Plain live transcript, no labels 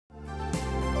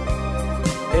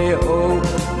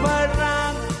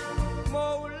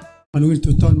Manuel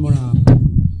tutan mora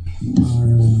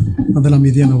adalah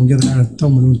media na unggat na to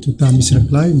Manuel tutan Mr.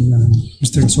 Klein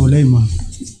Mr. Soleima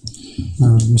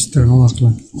Mr.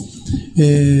 Nawakla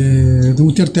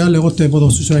dumutir te alle gotte bodo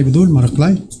susai bidul mara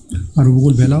Klein maru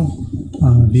bugul belaw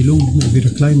bilum bir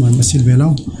Klein man masil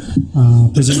belaw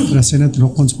president of the Senate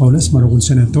Rokons Paulus maru gul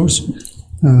senators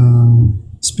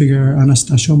Speaker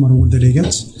Anastasio maru gul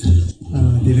delegates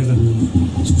delegat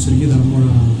susai da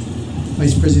mora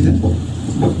Vice President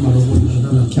marugol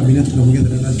na cabinet na mga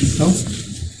dala dito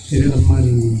ere naman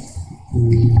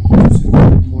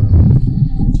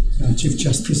Chief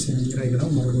Justice irregular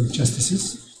marugol justices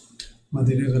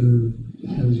madiregal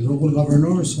local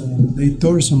governors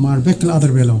leitors marbek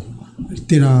other below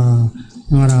tira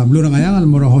ngara blue ngayang al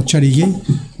moro hocharige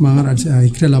mangar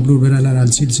ikrela blue berala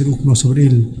al silsil ukno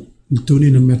sobril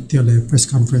tunin mertial press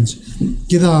conference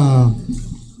kida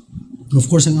of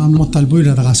course ang ammo talboy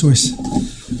ra takasues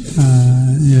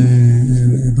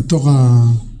بتوقع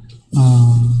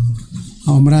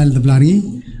عمرال دبلاري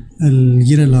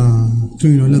الجيل لا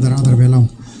توينو لدر أدر بيلاو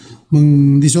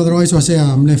من ديس otherwise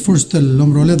واسيا من first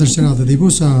الأمر لدر سنة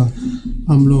ديبوسا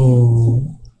عملو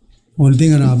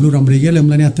holding على بلور أمريكا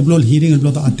لملاني أتبلو الهيرينج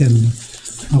البلو تأتل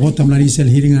أقول تملاني سل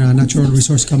hearing على natural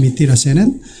resource committee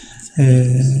رسنة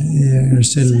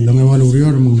سل لما يوالو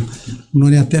ريور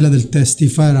منوني أتلا دل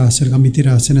testify سل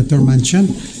committee senator Manchin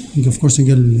of course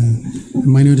ingel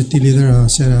minority leader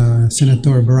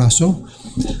Senator Barrasso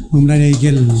mumlana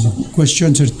igel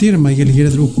questions certir ma igel gira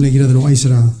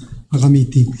aisra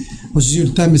committee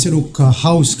osul time seluk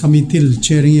house committee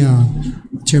chairing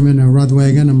chairman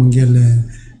Radwagan amangel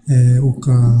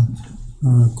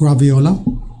Graviola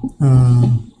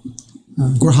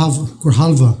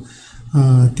Gurhalva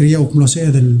tria ukmlose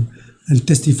el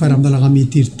testify amdala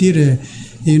committee tir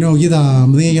you know كده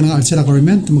مدينة أنا أرسل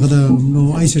agreement مقدر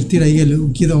إنه أي سرتيرة يجي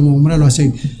كده وممرة لو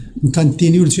عشان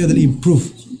continue to هذا improve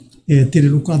تيري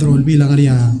لو قادر والبي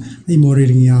لغريا أي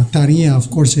موريريا تاريا of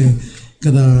course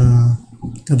كده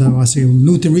واسه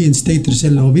لو تري instate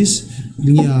ترسل لوبيس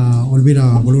لينيا والبي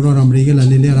لا بلورا أمريكا لا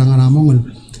ليلة رانغ رامون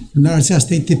نارسيا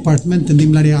state department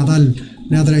تنديم لاري عدال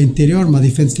نادر interior ما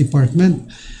defense department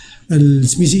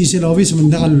السميسي إيش الأوفيس من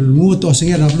داخل الموت أو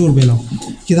سنجر رابلور بيلاو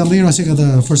كده مدير ناسي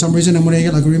كده for some reason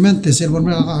أمريكا agreement تسير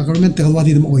برمجة agreement تغلط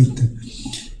يدم أويت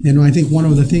and I think one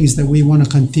of the things that we want to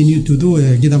continue to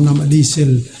do كده منام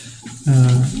ليسل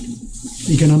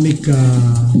economic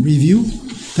review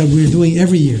that we're doing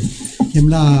every year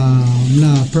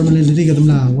ملا permanently كده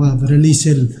ملا release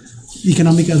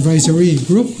economic advisory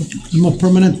group مو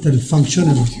permanent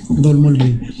functional دول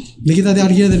مولبي لكده ده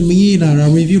أرجع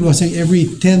المينا review was saying every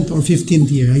 10th or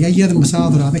 15th year أجي هذا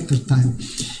المساعدة على ذاك time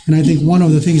and I think one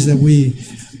of the things that we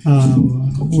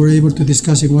were able to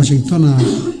discuss in Washington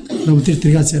لو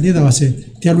ترجع سألي ده was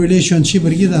the relationship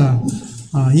كده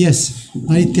yes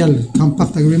I tell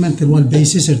compact agreement الوال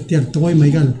basis تل توي ما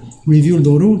يقال review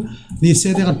دورو they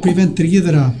say they prevent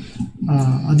كده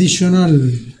additional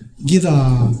كده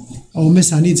أو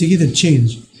مثلا needs كده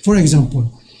change for example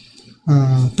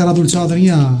ترى دول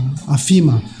صادرين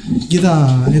أفيما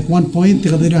كده at one point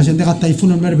تقدر عشان ده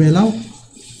التايفون المربيلاو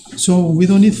so we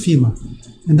don't need FEMA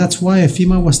and that's why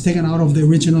FEMA was taken out of the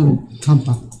original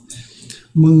compact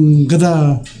من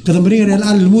كده مرينا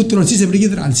الآن الموت رئيسي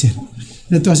بريجيدر على سير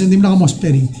لتو عشان ديملا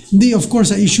ماسبرين دي of course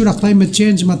issue climate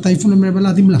change ما التايفون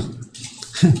المربيلاو ديملا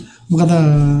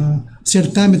مكذا سير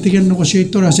تام تيجي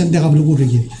negotiator عشان ده قبل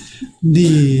قريجي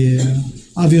دي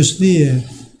obviously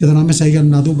كده نعمل سايقال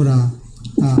نادوبرا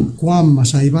قوام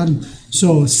مسايبان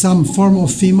so some form of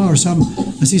FEMA or some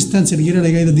assistance in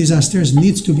the disasters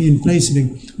needs to be in place.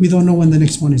 We don't know when the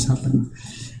next one is happening.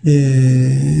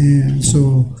 So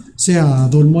sea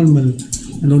dol molmel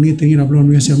lo ni tengira blon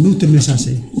mi sea nute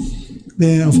mesase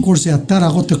of course ya tara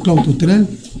gote cloud hotel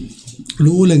lo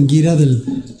ulen gira del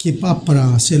keep up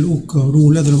para sel uk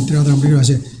rule del teatro ambrigo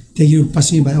se tegir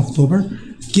passing by October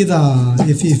kida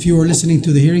if you were listening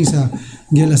to the hearings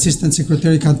the assistant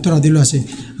secretary kantora dilo ase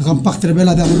agam pakter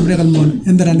bela da ambrigo mon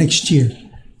in the next year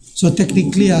so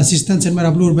technically assistance in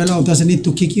marablur bela doesn't need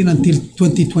to kick in until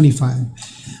 2025.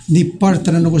 Di parte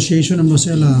della negotiation non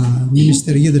c'è la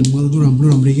ministeria del Maduro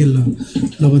Amblur Ambrigel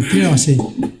la ventira se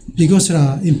because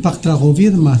la impact la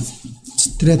Covid ma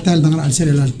tretal dans al ser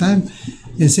al time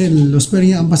e se lo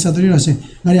speria ambassador se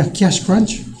area cash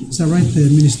crunch is that right the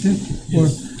minister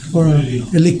or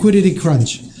a liquidity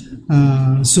crunch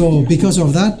so because of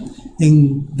that and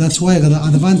that's why the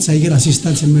advance I get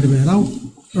assistance in Merberau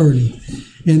early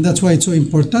and that's why it's so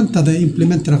important that they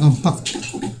implement the compact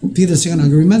the second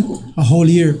agreement a whole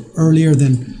year earlier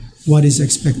than what is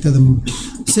expected.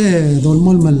 Say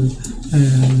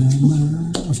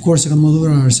of course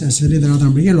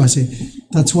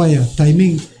that's why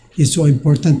timing is so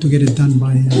important to get it done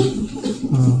by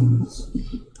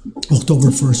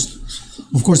October 1st.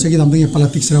 Of course, we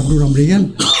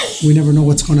never know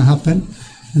what's going to happen,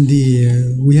 and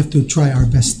we have to try our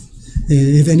best.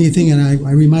 If anything, and I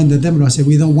reminded them, I said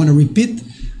we don't want to repeat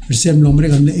the same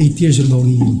 8 years ago.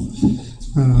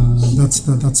 That's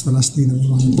the last thing that we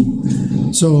want to do.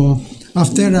 So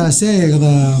after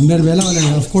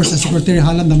of course the Secretary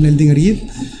Halam dam lelding read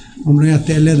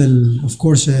of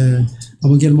course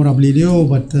abangel morablilio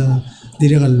but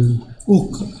dirigal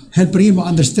help him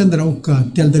understand that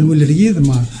tell the will read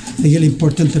ma the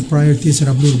important priorities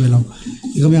are blur below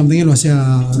igami amdengel wasya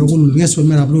rogul nges wal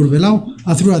mera blur below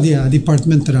through the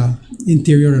department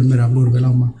interior and mera blur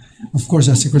below ma of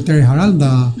course Secretary Harald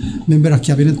the member of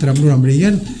cabinet blur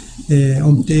amrigel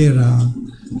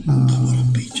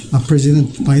President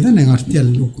Biden and Artel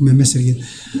Messergit.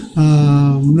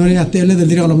 Noria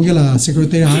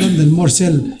Secretary Harald and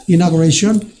Morsel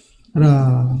inauguration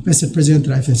Vice President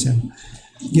FSM.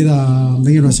 Gida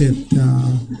Mengino said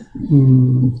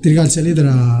Trigal leader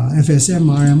FSM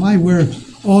RMI we're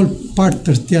all part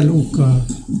of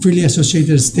freely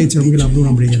associated states of Blue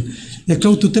Umbrella. The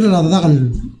cloud to tell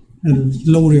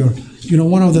lower. You know,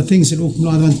 one of the things that no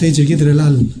advantage get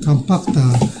relal compact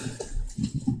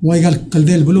waigal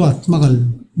kaldel buluat magal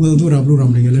mudura blue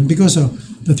ramrigal, and because of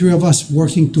the three of us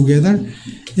working together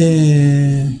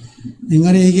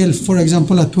for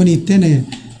example at 2010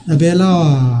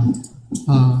 abela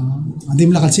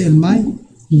adim lakal si elmay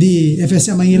di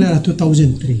FSM ayila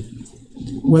 2003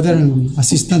 whether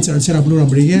assistance or sera blue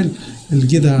ramrigal el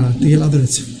gida tigel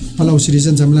others Palau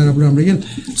citizens amla blue ramrigal.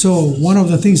 So one of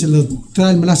the things that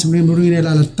trial malasam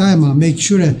at time make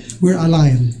sure we're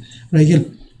aligned.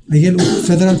 Again,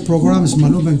 federal programs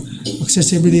malubang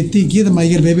accessibility gida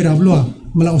maigel baby rabloa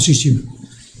mala osishim.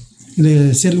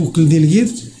 The sel ukil deal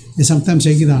give sometimes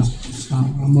I gida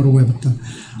more web.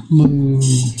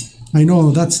 I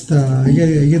know that's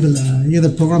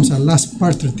the programs are last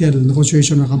part of the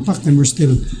negotiation of compact, and we're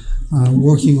still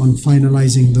working on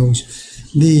finalizing those.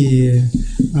 The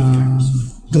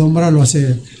Gadombral was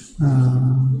a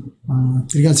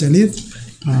Trigal Salid,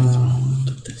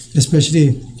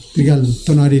 especially Trigal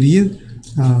Tonari Reed,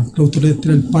 close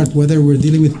part, whether we're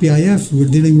dealing with PIF, we're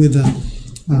dealing with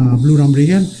Blue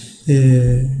Ramrigal,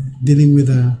 dealing with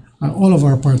all of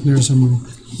our partners among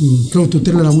close to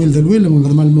Trigal Will del Will,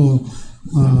 among Malmo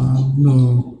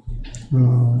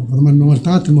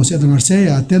Maltat, Mosed Marseille,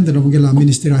 attended of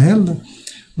Minister of Health.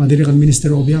 Madirigal Minister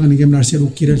Obiang and Game Narcel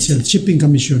Kirel Shipping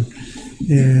Commission.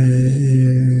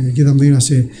 Gidam Dina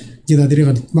say Gida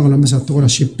Dirigal Magalamesa Tora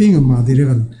Shipping and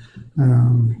Madirigal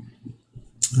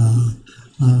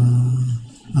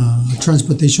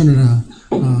transportation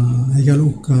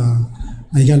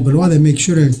Igal Balwa. They make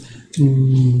sure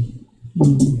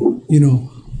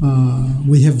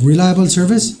we have reliable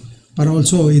service, but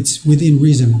also it's within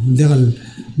reason.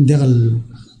 Degal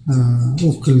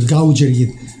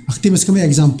Gauger. Actimus kami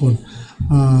example.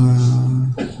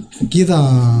 Kita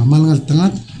malangal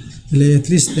tangat, at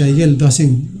least yel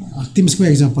dosing. Actimus kami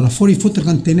example. A 40-footer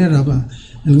container el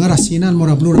ngarasinan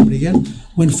mora blue ramrigal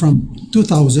went from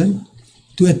 2,000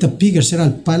 to at the bigger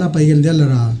seral pala pa yel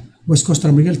delara West Coast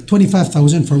ramrigal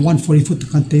 25,000 for one 40-footer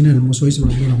container el mosois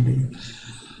blue ramrigal.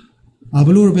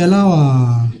 Blue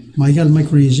bela Michael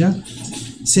Micronesia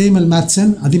same el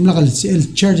Matson adim lagal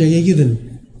el charge yegidel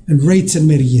and rates and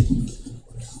merigid.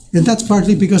 And that's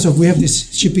partly because of we have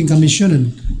this shipping commission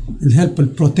and it'll help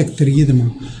protect the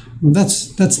rhythm. That's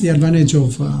the advantage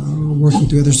of working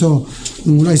together. So, a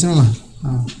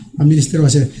minister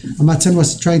was Matson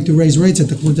was trying to raise rates at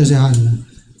the Kunta Sehan.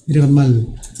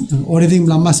 Everything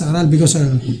lamas aral because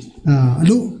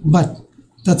but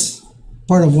that's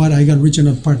part of what I got.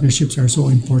 Regional partnerships are so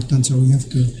important. So we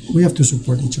have to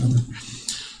support each other.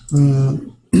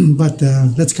 But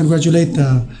let's congratulate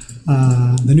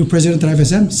the new president of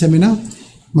FSM, Semina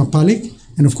Mapalik,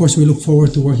 and of course we look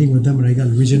forward to working with them on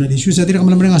regional issues. Sira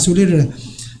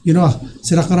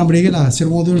karam regala sir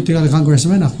modur tigal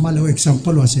congressman akmal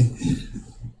example wase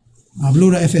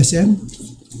ablura FSM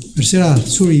persera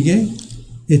surige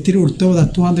etir urto da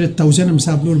 200,000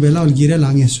 amsa ablur bela ol gira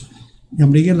langes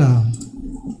yam regala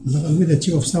with the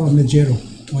chief of staff of Nejero.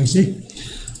 I see.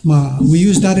 We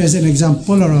use that as an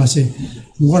example, or as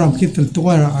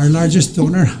our largest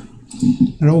donor,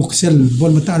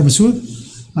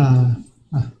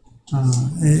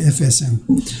 FSM.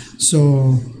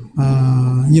 So,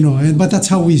 but that's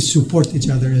how we support each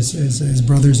other as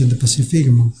brothers in the Pacific.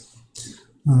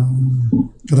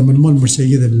 kada man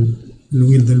mersegid el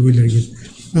wheel gid.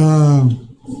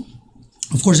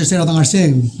 Of course, I said that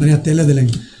saying, Maria Tele de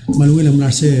Leng, Manuel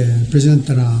Marse, President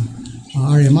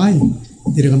RMI,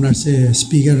 Direk Marse,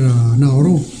 Speaker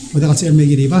Nauru, but that's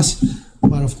Megiribas.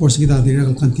 But of course, kita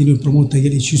direk continue promote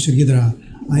the issues to get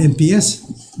MPS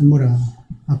and more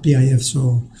PIF.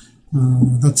 So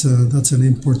that's an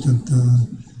important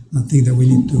thing that we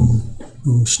need to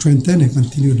strengthen and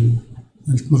continue.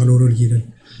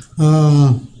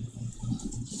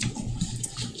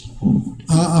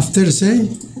 After say.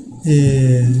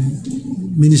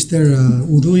 Minister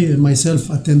Udui and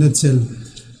myself attended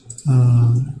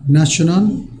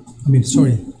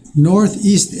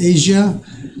Northeast Asia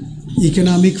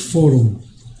Economic Forum.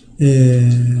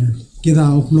 Kita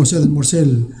upnosed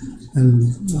morsel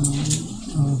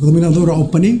dominadora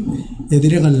opening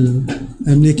direct al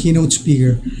keynote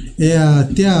speaker.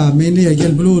 Tia mainly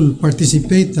agel blue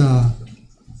participate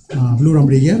blue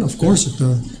ramrigel of course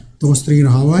those three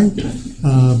Hawaii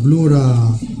blue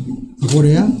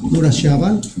Korea, Blue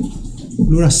Shabal,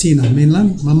 Blue Sina,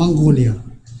 mainland, Mongolia.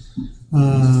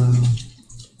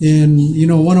 And you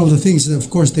know, one of the things that, of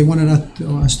course, they wanted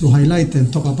us to highlight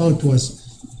and talk about was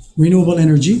renewable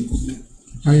energy,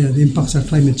 right, the impacts of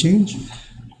climate change.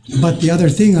 But the other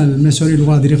thing,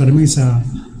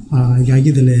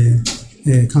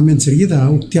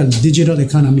 digital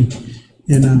economy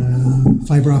and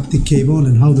fiber optic cable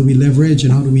and how do we leverage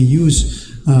and how do we use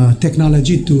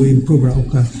technology to improve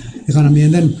our economy.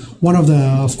 And then one of the,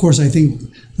 of course, I think,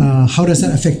 how does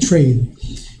that affect trade?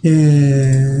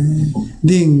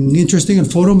 Ding interesting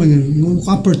and forum and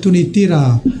opportunity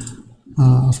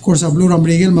of course Blue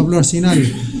Ramrigel, Blue Sinal,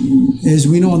 as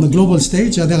we know on the global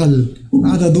stage,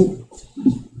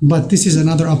 but this is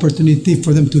another opportunity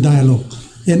for them to dialogue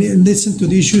and listen to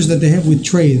the issues that they have with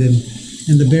trade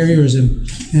and the barriers and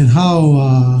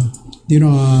how you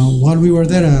know while we were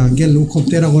there gel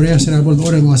comptera Korea serabol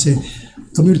ore mo ase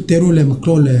kamir terule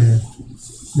maklole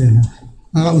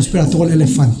aga uspera tol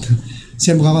elephant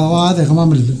sem gawade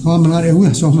kamamel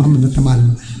are so mamel tamal.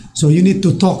 So you need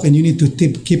to talk and you need to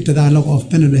keep the dialogue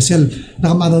open and sel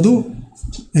namadadu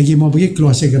agi mo bigi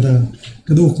close kada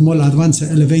kadu small advance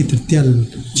elevator tel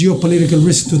geopolitical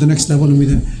risk to the next level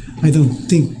with I don't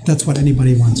think that's what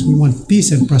anybody wants. We want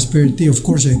peace and prosperity, of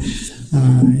course,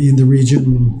 in the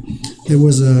region. It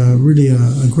was really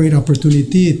a great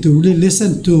opportunity to really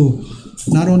listen to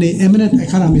not only eminent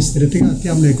economists,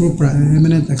 group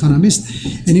eminent economists,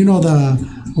 and you know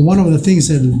one of the things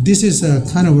that this is a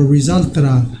kind of a result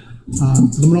that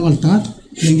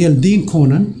Dean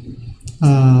Conan,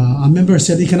 a member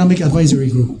said Economic Advisory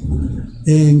Group.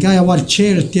 Gaya war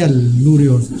chair tial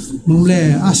lurio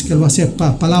mumle askel wase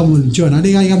palawul join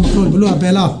adi gaya makol bulu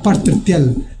abela partner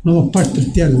tial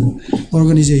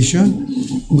organization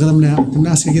ngadamle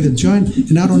askel get join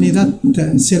and not only that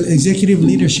cell executive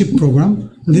leadership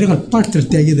program direct partner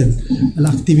tiagidel the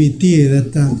activity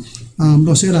that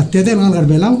no sela tedel algar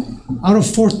belau out of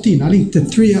 14 I think the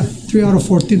 3 out of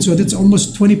 14 so that's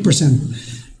almost 20%.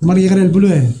 Marigar bulu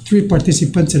 3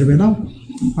 participants belau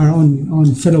are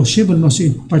on fellowship and also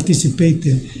participate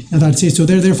and I'd say so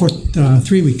they're there for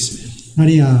 3 weeks.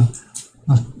 Maria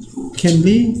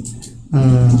Kenley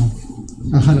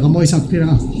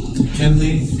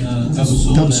Kenley,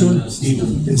 Tabsul,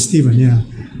 and Stephen, yeah.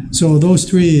 So those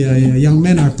 3 young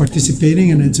men are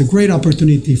participating and it's a great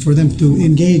opportunity for them to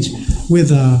engage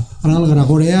with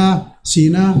Korea,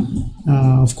 Sina,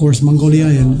 of course Mongolia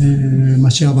and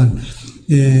Mashaban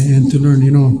and to learn,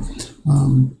 you know,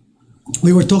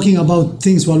 we were talking about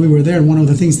things while we were there. One of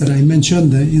the things that I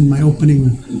mentioned in my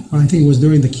opening, or I think it was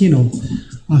during the keynote,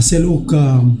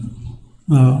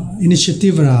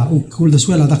 initiative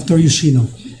Dr. Yoshino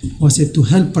was it to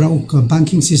help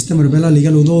banking system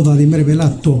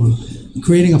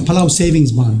creating a Palau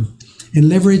savings bond and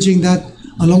leveraging that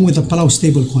along with the Palau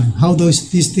stablecoin. How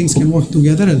these things can work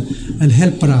together and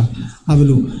help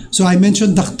Avelu. So I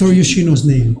mentioned Dr. Yoshino's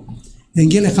name.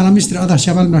 Engel economist other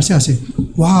Shabal Marciase.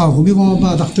 Wow,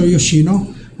 Dr. Yoshino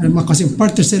and Makasim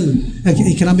Partisel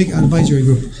Economic Advisory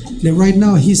Group. Right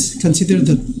now he's considered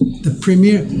the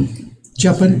premier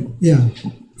Japan,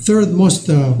 third most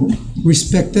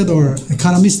respected or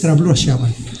economist Rablo Shabal.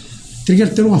 Trigger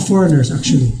foreigners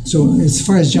actually. So as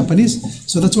far as Japanese,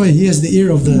 so that's why he has the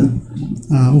ear of the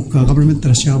government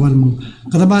Shabal.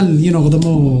 Kadabal, you know,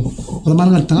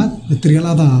 Kadamal Tangat, the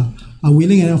Trigalada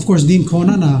willing, and of course Dean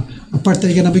Conan, a part of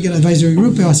the Economic Advisory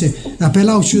Group, I say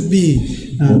Palau should be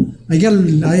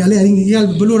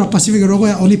Belura Pacific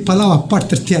only Palau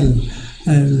part of Tel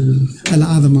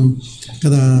Adam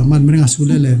kada man meringa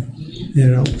sulele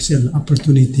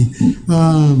opportunity.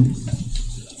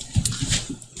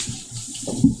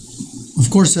 of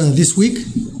course, this week,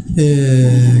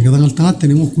 kadang altangat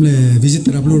tinimok mle visit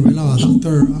Rablur Bela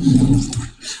Dr.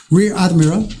 Rear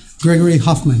Admiral Gregory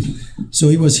Hoffman.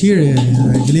 So he was here,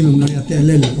 I believe,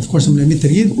 of course, I'm meet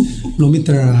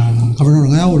Governor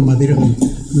Ngaya or Madira.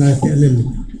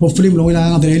 Hopefully, I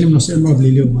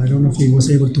don't know if he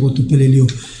was able to go to Pelilio.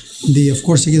 Of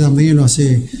course, I'm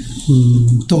say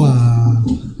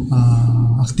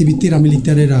activity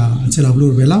military at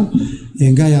Rablur Bela,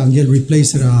 and Gaya Angel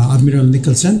replaced Admiral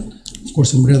Nicholson. Of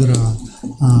course, I'm rather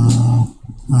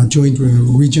Joint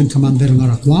Region Commander ng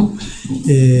Arakwam.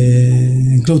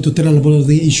 Close to terrible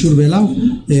the issue Bela,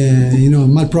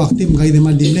 mal proactive,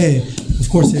 mal delay. Of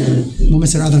course,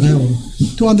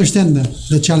 to understand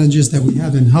the challenges that we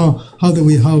have and how do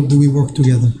we work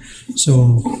together.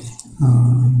 So,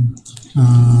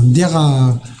 there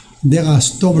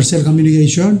stop cell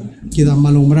communication. Kita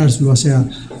malumrar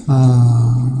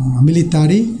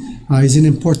military is an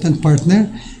important partner.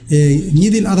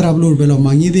 Nidil other Rablur Bela,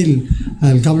 nidil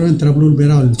government Rablur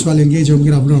Bela, so I'll engage on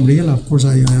Rablur Amrigel. Of course,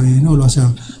 I know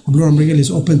Rablur Amrigel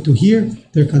is open to hear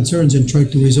their concerns and try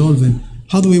to resolve and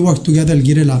how do we work together,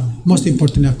 Girela, most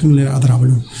importantly, other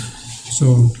Rablur.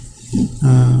 So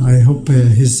I hope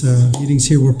his meetings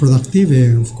here were productive.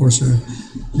 Of course,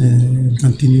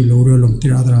 continue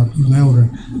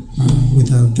with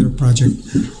their project.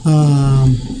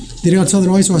 There also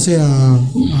otherwise was a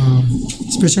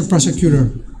special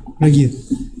prosecutor.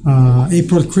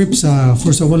 April Cripps,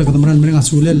 first of all, I don't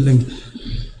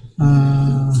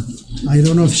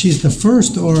know if she's the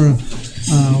first or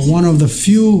one of the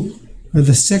few,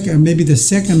 the second, maybe the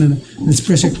second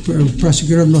special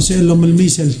prosecutor of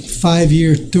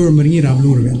 5-year term.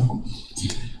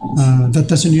 That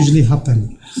doesn't usually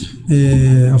happen.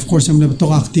 Of course, I'm going to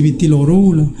talk activity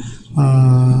role.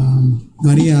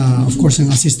 Maria, of course, an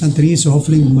assistant rin, so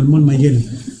hopefully malmol mayel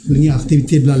lingi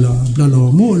activity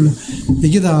blalo mol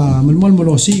digida malmol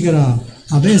molo sigara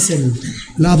abesel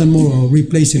ladan mo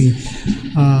replacing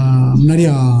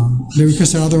Maria the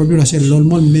request other will say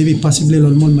lolmol maybe possibly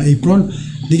lolmol ma April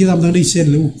digida am nari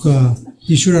sel uk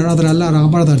isura other Allah ra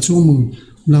bar dar sum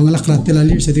lang lakla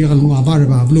telalir se diga mo abar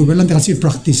ba blue belan kasi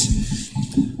practice.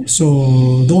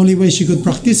 So the only way she could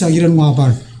practice agiran mo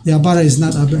abar. The Abara is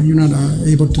not, you're not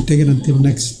able to take it until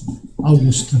next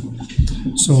August.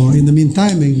 So in the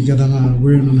meantime,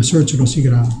 we're on a search for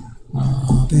Sigra.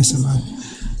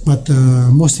 But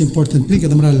most importantly,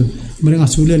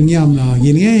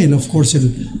 of course, at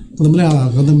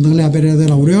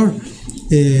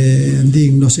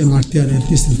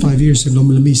least 5 years,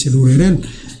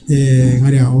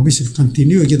 obviously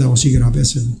continue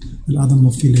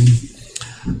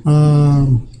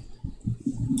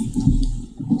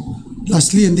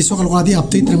lastly, in this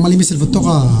update,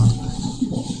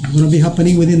 going to be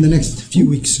happening within the next few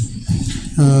weeks.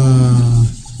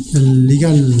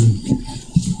 Legal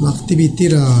activity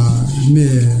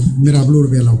Mirablur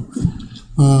Bela.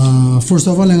 First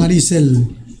of all,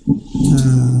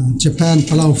 Japan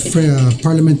Palau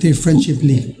Parliamentary Friendship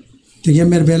League.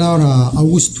 Tigamer Bela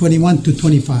August 21 to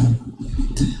 25.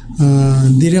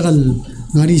 Diregal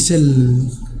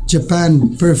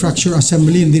Japan Prefecture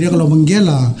Assembly in Diregal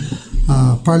Mangela.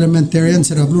 Parliamentarian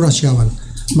sa Rablur Asyawal,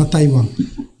 Mataywa.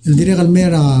 El Diregal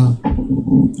Mera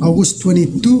August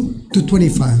 22 to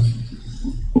 25.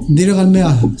 Diregal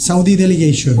Mera Saudi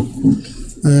delegation.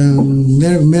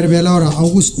 Mera Belara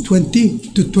August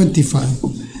 20 to 25.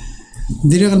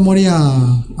 Diregal Moria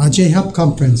JHUB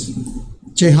conference.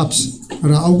 JHUBs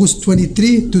August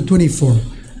 23 to 24.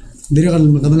 Diregal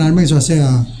Kadalarmay so say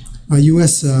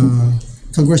US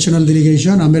congressional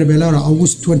delegation Mera Belara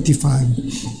August 25.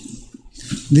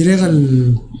 Diregal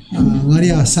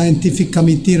Maria Scientific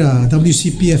Committee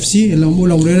WCPFC el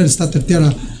mula urera starter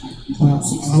tera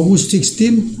August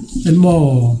 16 el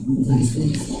mo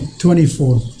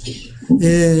 24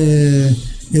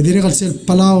 Diregal sel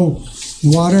Palau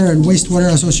Water and Wastewater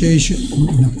Association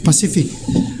Pacific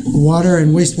Water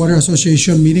and Wastewater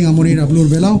Association meeting amoni Rablur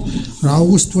Belao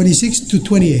August 26 to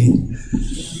 28.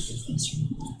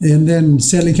 And then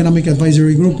Cell Economic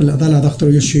Advisory Group,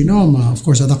 Dr. Yoshino, of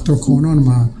course, Dr. Konon,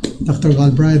 Dr.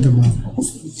 Galbraith,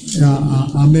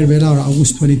 Amir Velar,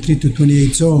 August 23 to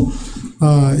 28. So,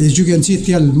 as you can see,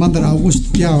 Tial Mandar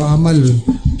August, Amal,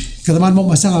 Kadaman mo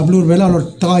masang Rablur Velar or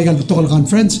Tagaigal Protocol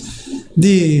Conference,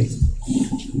 the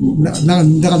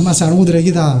Masa Rudre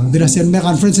Gita, there is a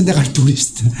conference and they are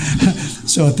tourists.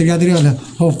 So,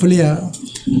 hopefully,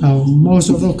 most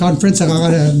of the conference,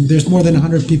 there's more than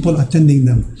 100 people attending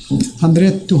them.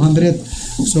 100, 200.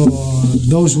 So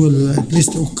those will at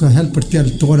least help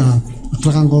Tora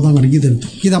Klakan Godang Rigidel.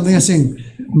 Kita saying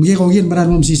magiging maran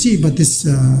mo MCC, but this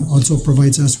also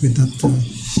provides us with that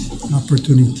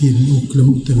opportunity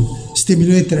to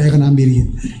stimulate the economy.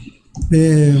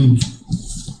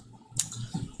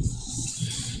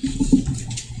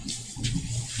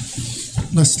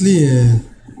 Lastly,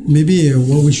 maybe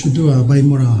what we should do buy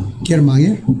more care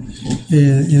mange,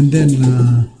 and then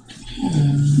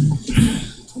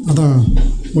other.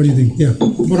 What do you think? Yeah,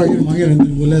 more care mange, and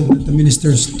then we'll let the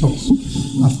ministers talk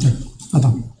after.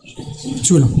 Adam,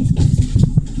 Chula.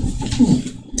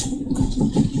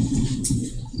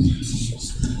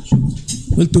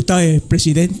 Well, tutay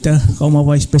presidenta, kauma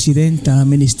vice presidenta,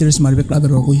 ministers malbek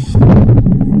ladro ko.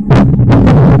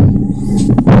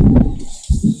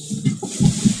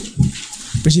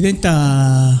 Presidenta,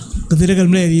 katiragal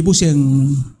mle di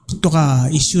buseng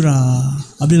toka isura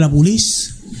abila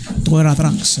pulis, toka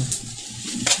ratraks.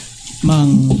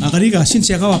 Mang akariga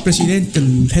since kawa president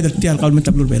head tial kalmen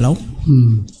tablur belaw.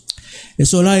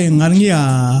 So la yang arnya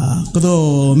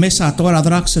kado mesa toka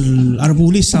ratraks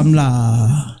arbulis samla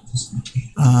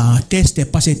test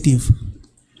positive.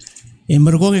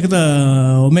 Mergo kita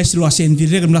mes lo asentir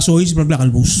ke mlasois berbelak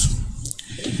albus.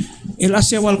 El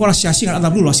asia wal kora siasi kan ada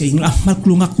blur asia inglah mal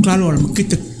klungak klalo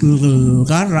kita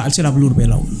gara al sela blur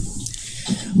belau.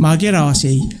 Magera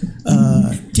asia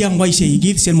tiang wai sei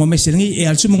git sen mo mes ngi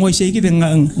al sum wai sei git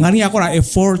ngani akora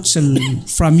efforts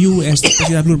from you as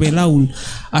the blur belau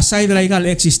aside legal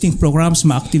existing programs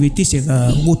ma activities ya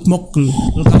utmok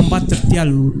kambat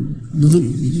tertial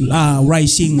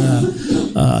rising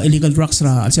illegal drugs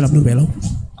ra al sela blur belau.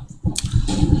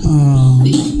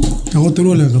 Ako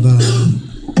tulo la kada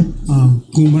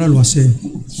kumara luase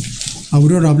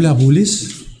aurora habla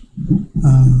police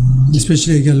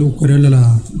especially que lo corre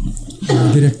la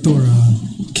director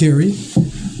Kerry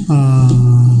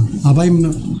abaim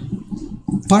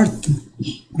part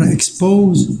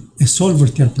expose a solver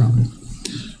their problem.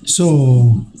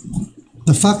 So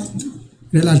the fact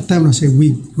that at time I say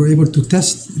we were able to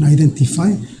test and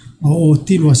identify a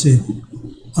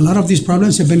lot of these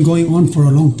problems have been going on for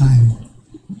a long time.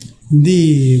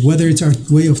 Whether it's our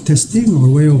way of testing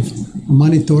or way of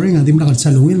monitoring, and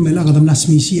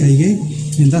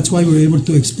that's why we're able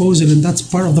to expose it, and that's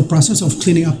part of the process of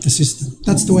cleaning up the system.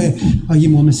 That's the way I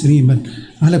give but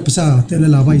I like to tell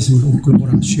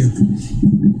a share.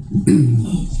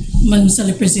 Man sa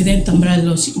president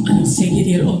ambralo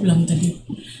seguir oblam tali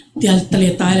tial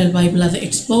taletal al bible the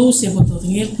expose ya boto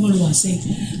ngel mulwase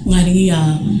ngari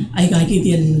ay gagi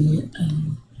dial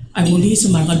aguli sa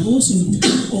markalbus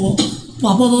o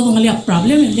papodo ng liya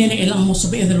problem hindi na ilang mo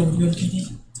sabi edero yun kini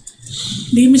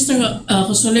di Mr.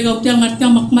 Kosolega tiang ngat ka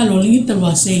makmalo lingi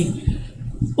terwase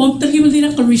pom tergi mo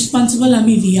din ka responsible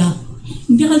ami dia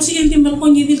hindi kal si hindi mal ko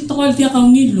hindi tokol dia ka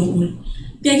ngilo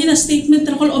dia gina statement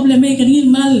terkol problema kanil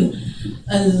mal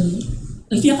al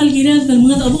dia kal gina dal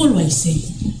mga abol waise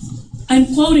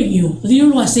I'm quoting you dia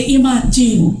wase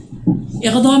imagine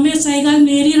ya kadome sa igal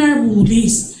meri rar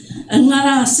bulis ang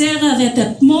ngara sega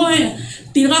detet mo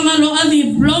tira malo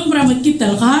adi blom ra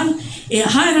makital kan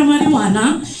hara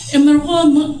marijuana merko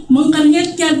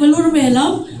mangkarnget kya balur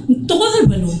belaw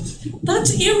tokol balur.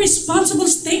 That's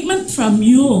irresponsible statement from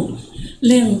you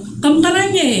leng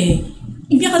kamkaranye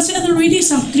hindi kasi already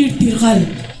some clear tiral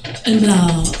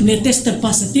la ne test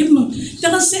positive ta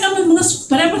kasi ang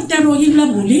mga parepat terogin la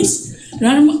bulis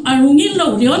ram arungin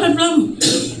law yon blam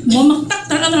mamaktak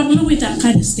talaga ra with that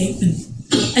kind of statement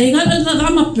ay gal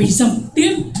al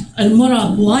presumptive al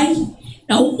mora buhay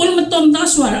ukol matom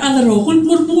daswar adaro kul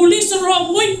pulis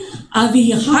rogoy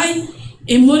adi high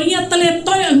emoria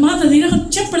taletoy al mata dira ka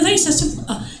jeopardize sa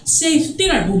safety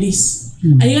ra bulis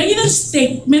ay gal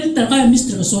statement talaga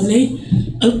Mr. Soley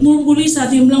al pulis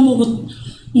adi lang mo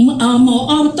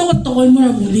auto mo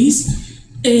ra bulis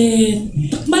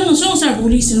takman ng song sa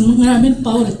bulis ng maraming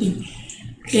poverty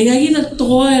kaya gina to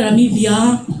rami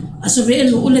dia asabe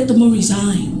elo ulit mo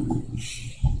resign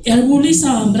el bulis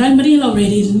sa maraming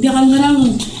already hindi ka ngarang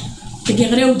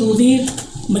tigrew dudir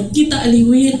magkita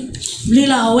aliwit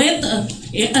lilawet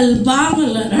albang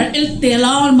el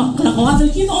telaw maklakawat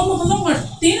kino mo kalong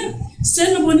martin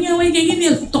sen mo niya way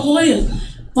gigil tokoy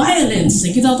violence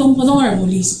kita tong padong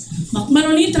bulis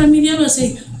makmaroni tramidia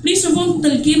say please don't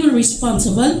give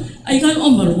responsible ay kan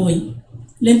omargoy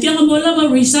lentia ka bola ba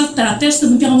result test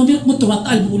lentia ka mo tuwat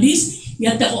al bulis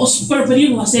yata osper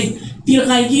beri wasay tir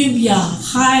kay give ya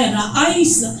haira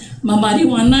ice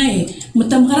mamariwana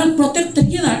mutamkaran protect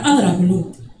kita adra bulu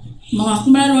mga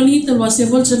kumaroni tel wasay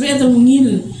bol sabi adra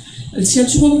ngil sel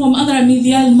sumo ko adra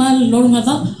medial mal lor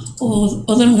ngada o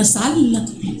adra ngasal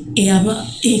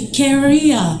carry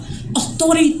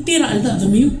authority ra alda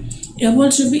dami ya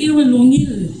bol sabi iwan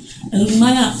lungil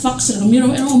Maya fax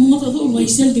miro ero mo to why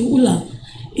sel di ula.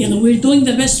 And we're doing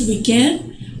the best we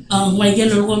can. Why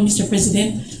Mr.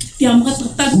 President, tiam ka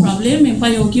tatat problem and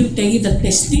payo give tagi the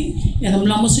testing and am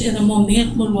lamos and am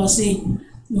net mo wasi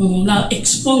la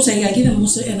expose ay gagi mo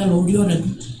sa and audio na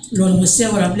lon mo se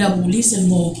wala bla bulis and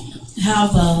mo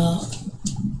have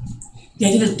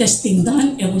the testing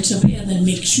done and we'll sabi and then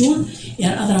make sure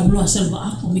yar other ablo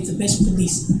salva ako with the best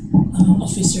police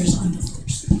officers on the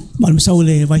force.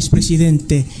 Malmasaule Vice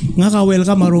Presidente nga ka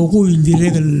welcome maroko hindi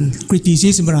legal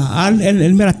criticism ra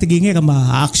el mera tiginge ka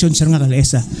ma action sa nga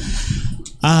kalesa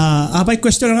apay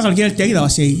question nga kalgel tiagi daw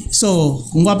say so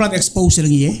kung wala expose lang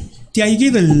iye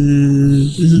tiagi del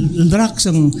drugs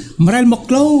ang maral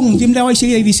moklong tim daw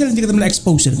say diesel hindi ka man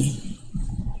expose lang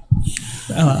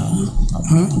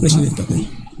President okay.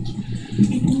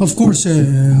 Of course,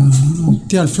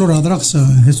 tial flora drugs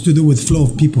has to do with flow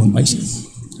of people. I see.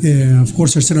 Of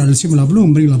course, sera al simula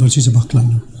blu bring la dolce sa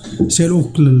baklano. Sel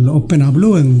open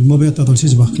ablu and mobeta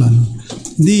dolce sa baklano.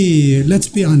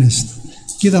 Let's be honest.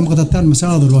 Kita makatatan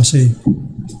masado lo say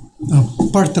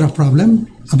part of problem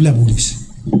abla bulis.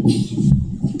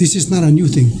 This is not a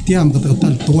new thing. Tiam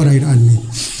makatatal tuwara irani.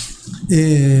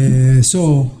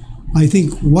 So I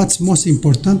think what's most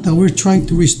important we're trying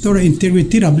to restore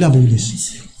integrity abla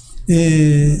bulis.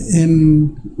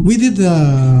 And we did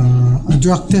a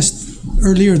drug test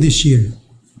earlier this year.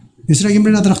 It's like a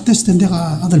drug test and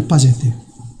other positive.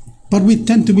 But we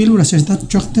tend to believe that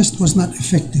drug test was not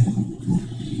effective.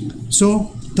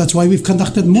 So that's why we've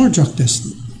conducted more drug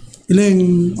tests.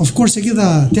 Of course,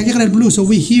 so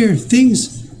we hear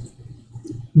things,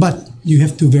 but you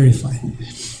have to verify.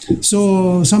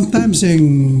 So sometimes that's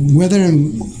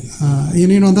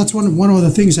one of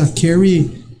the things that Kerry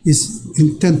is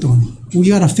intent on. We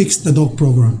gotta fix the dog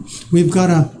program. We've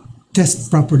gotta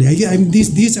test properly.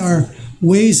 These are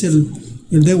ways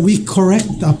that we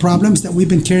correct the problems that we've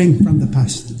been carrying from the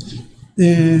past,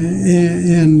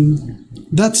 and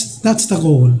that's the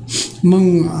goal.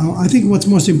 I think what's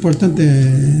most important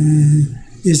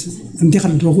is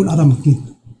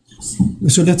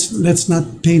so let's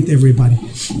not paint everybody.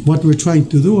 What we're trying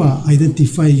to do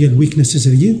identify weaknesses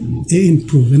and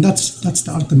improve, and that's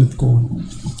the ultimate goal.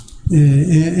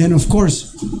 And of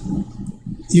course,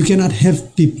 you cannot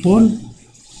have people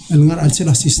al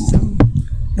sila system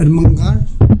al mangar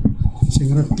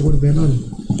singarat to belon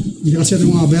hindi kasi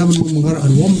mga bayaman mangar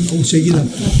alwom o seguida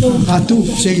atu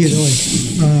seguida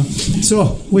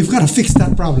so we've got to fix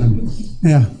that problem.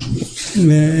 Yeah.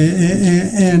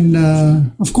 And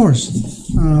of course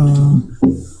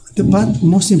but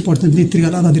most importantly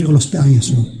trigalada dire los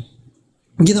peaños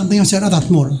kita tenga ser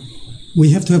that more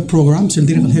we have to have programs and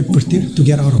dire help to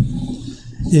get out of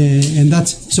and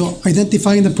that's so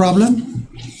identifying the problem.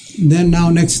 Then now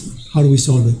next, how do we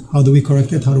solve it? How do we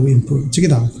correct it? How do we improve? Sige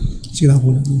daw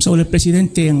po. So le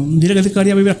presidente ang dire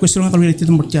kaya bibig question nga related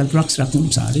to mortal drugs ra kung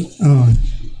sari.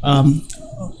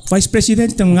 Vice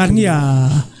President ang ngarnia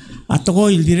ato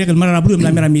ko il dire marablu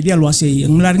la mera media lo say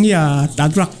ang ngarnia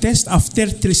drug test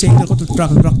after 3 cycle ko to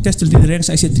drug test il dire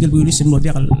sa ethical violation mo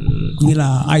dia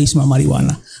nila ice ma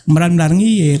marijuana. Maran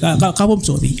ngarni kabom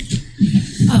sorry.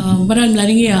 Maran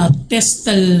laringi test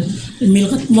al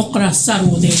milkat mokra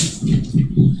sarude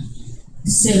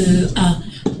sel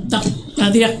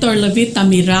Director Levita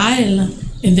Mirael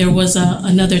and there was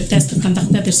another test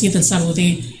conducted at Sidal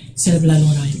Sarude sel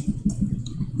Blanoray.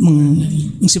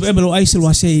 Si Ebelo Ice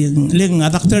was saying,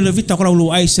 Dr. Levita Crowlo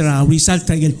Ice result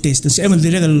trial test. Si Emil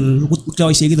Direl would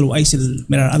say Gidro Ice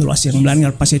Mera Adwas and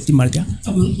Blania Passetti Marga.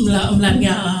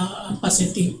 Blania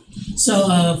Passetti. So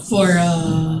for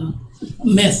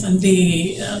meth and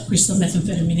the crystal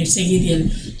methamphetamine, Segidil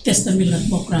test the Milan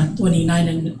Mokra 29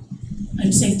 and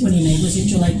I'm saying 29, was it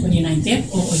July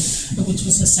 29th or which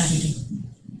was a Saturday?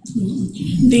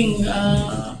 Ding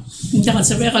hindi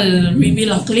sabi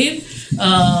reveal ang clip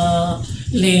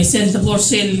le Senta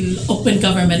Borsel Open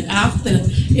Government Act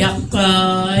yak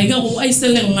ikaw ay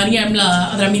silang ngariam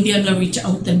la ramidian la reach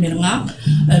out and miranga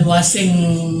wasing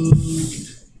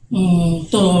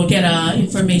to get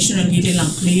information and gili lang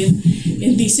clear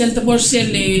in the Senta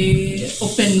Borsel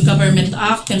Open Government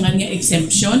Act ang nga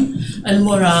exemption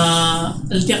almora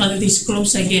alti ka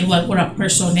disclose again wal pura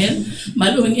personnel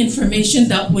maluing information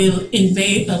that will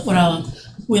invade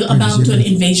will amount to an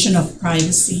invasion of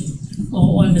privacy.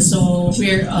 And so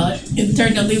we're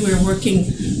internally we're working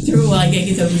through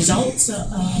getting the results,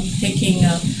 taking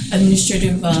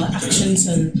administrative actions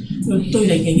and to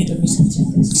get the results.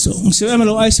 So, si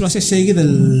Emelo Ice was saying the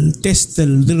test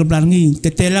the planning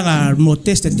tetela ka mo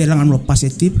test tetela ka mo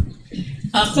positive.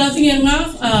 Clothing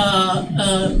nga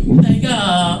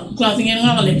clothing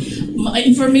nga kali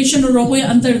information rokoy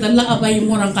under the law abay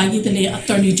mo rang kagi tali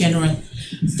Attorney General.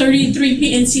 33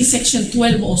 PNC Section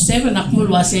 1207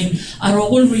 akmulwasing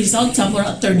arogol result sa more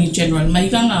Attorney General.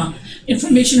 May nga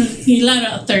information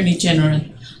nila Attorney General.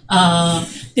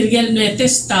 Tirgel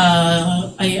test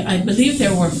I believe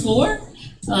there were 4.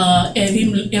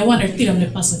 One or three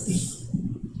pasati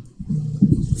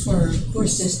for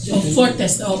Course test. 4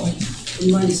 test. Oh.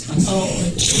 One is passed. Oh.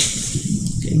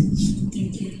 Okay.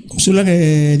 Thank you. Sulang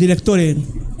direktore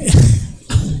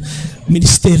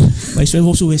Minister Vice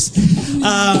Suez.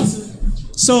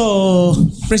 So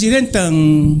President ang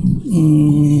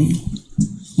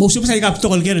most of sa ikap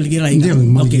tokol gerel giray.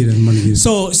 Okay.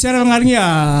 So sera nga niya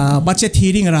budget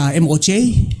hearing ra MOJ.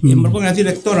 Yung marko nga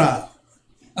direktora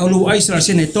OFICE ra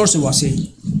senator sa wasi.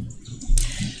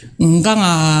 Nga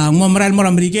nga maral mo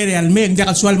ramrigere almeg dia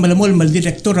kalsual malamol mal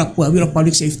direktora po Bureau of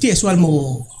Public Safety aswal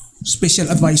mo special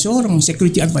advisor ang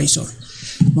security advisor.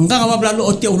 Mga kawablalo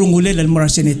o tiya urungulel al mora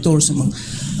senator sa mga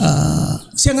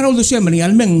siya nga raw siya mani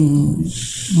almeng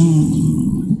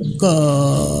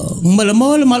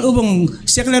malamol malubang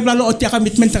siya kalabalo o tiya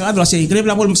commitment ng adwa siya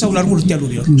kalabalo masawlar mo tiya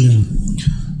luriyo.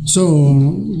 So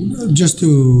just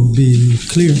to be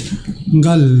clear,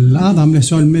 ngal Adam le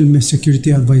sol mel security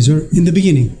advisor in the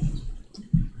beginning.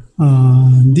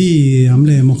 Di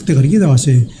amle mokte kargida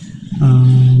wase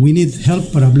we need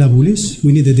help para bla police,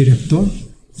 we need a director.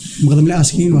 Makadam le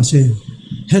asking wase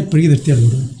help kargida tiya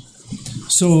luriyo.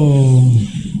 So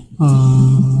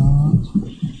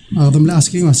makadam le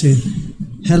asking wase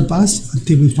help us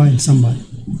until we find somebody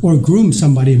or groom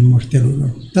somebody in more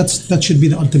terror. That should be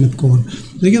the ultimate goal.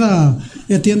 Kita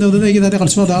at the end of the day kita dekal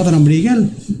suada ada namrigel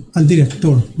al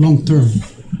director long term.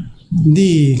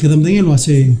 Di kadamdangel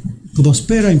wase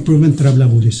kudospera improvement trabla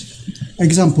bulis.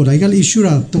 Example, igal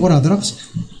isura tokora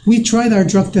drugs. We tried our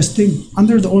drug testing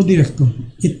under the old director.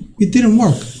 It didn't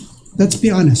work. Let's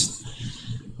be honest.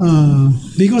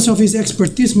 Because of his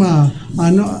expertise,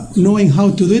 knowing how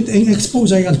to do it and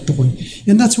expose igal tokoy.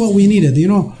 And that's what we needed. You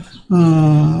know.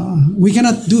 We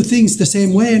cannot do things the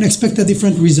same way and expect a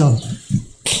different result.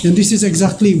 And this is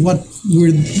exactly what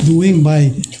we're doing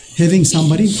by having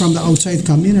somebody from the outside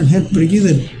come in and help bring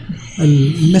the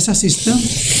MESA system,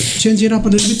 change it up a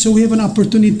little bit so we have an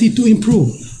opportunity to improve.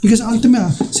 Because ultimately,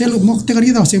 sel mokte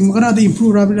karida se magrada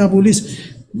improve rabila bulis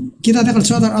kita dekal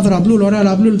sadar adra blul ora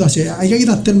la blul da se ay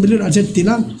kita tenbilir ajet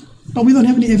tilang, but we don't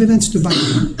have any evidence to back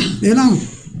it up. Elang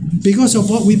because of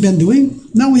what we've been doing,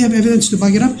 now we have evidence to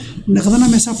back it up. Nakadana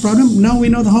MESA problem, now we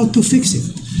know how to fix it.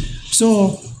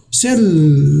 So, Cell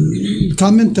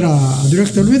comment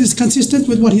Director Luis is consistent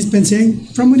with what he's been saying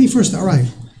from when he first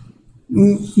arrived.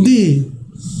 Hindi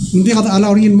kada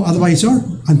allowing mo advisor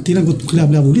until ang gut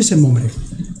club la bulis mo mere.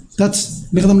 That's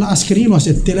nakadam na askirin was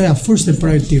it tila first the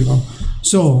priority ko.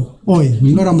 So, oy,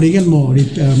 noram regal mo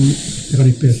repair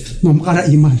mo makara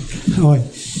iman. Oy,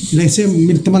 let's say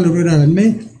miltamal rural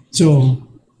me. So,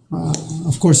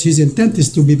 of course, his intent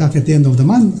is to be back at the end of the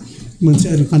month. We'll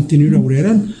continue to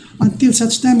rural until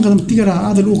such time kadam tigara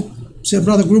adal say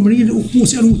brother group rin mo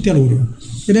si anu teruro.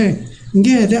 Ide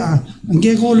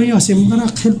nge ko lo se mara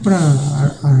khepra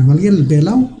malgel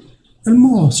belaw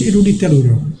almo si irudi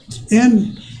teruro.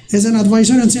 And as an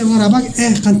advisor and say mara bag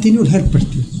continue help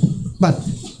party. But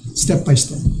step by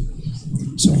step.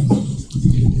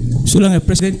 So lang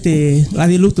Presidente,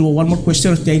 adi luto one more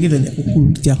question tayo gila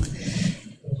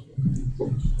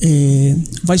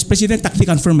Vice President takti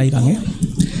confirm may kang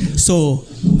so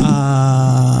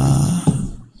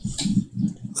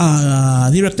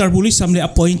Director Police samle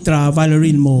appoint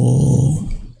Valerie mo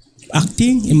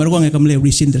acting imarwa nga kamle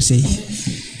rescinder say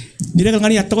dira kang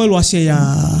kaniya to wase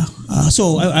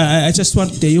so I just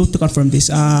want you to confirm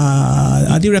this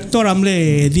Director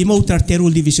amle demote Terul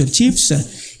Division Chiefs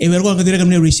imarwa nga dira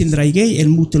kamle rescinder ay and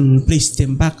mutual place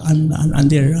them back on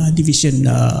their division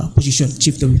position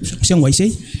chief to siyang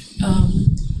wise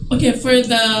okay, for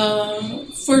the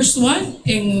first one,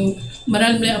 in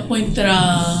marami appoint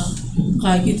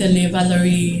kagita ni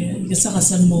Valerie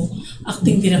kasakasan mo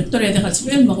acting director at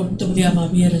katsipil makulitog diya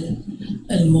mabiyar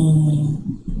mo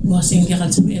wasing diya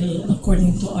katsipil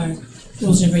according to our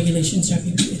rules and regulations.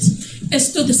 As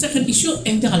to the second issue,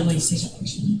 and the kalwaisi.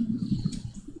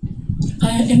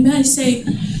 And may I say,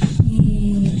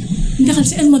 hindi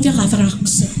kasi mo diya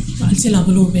katraks sila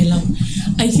bulubelaw.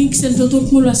 I think sa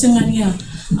tutok mo lang nga niya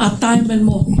at time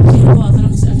mo sila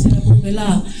katraks sila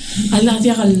bulubela ala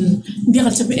diya kal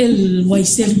sabi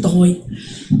waisel toy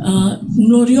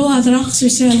norio atraks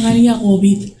sila nga niya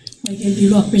COVID may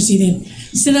dilo president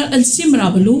sila al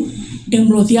simrabalo ang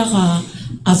diya ka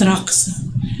atraks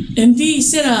hindi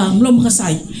sila mlo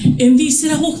makasay hindi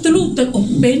sila kuktalutan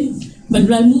open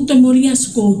balbal muta moria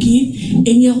skogi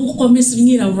enya ko komes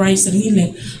ringi na rice ringi le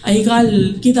ay gal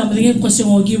kita mringi ko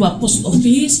singogi wa post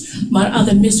office mar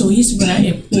other mesois bara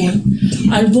airport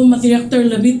album director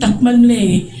labi takman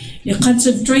le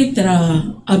concentrate ra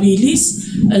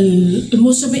abilis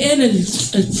المسبقين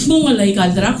الفنون اللي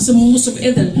قال دراك سمو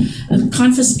مسبقين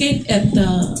confiscate at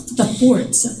the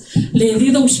ports اللي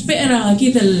ريدو سبقرا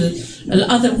كده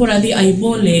الأذر قرا دي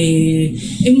أيبول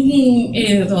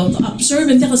إن observe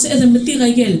أنت قص إذا متي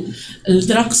غير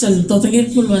الدراكس التوتنير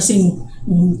كل واسين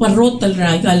بروت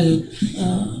الرا قال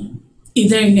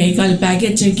either ngay gal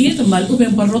baggage git mal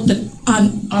ubeng parot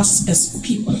on us as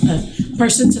people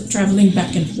persons traveling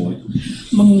back and forth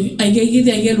mang ay gid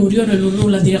ay lurio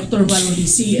la director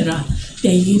valorisi era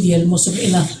ay gid el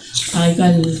mosbela ay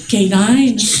gal K9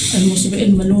 al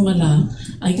mosbel malunga la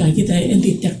ay gid ay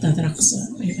detect drugs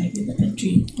ay gid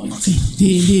entry.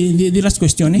 The last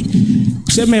question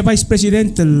Sir may Vice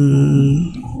President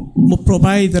mo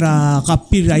provide ra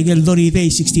kapir ay gel 30 day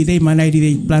 60 day man 90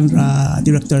 day plan ra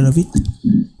director of it.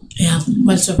 Yeah,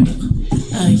 well, so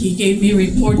he gave me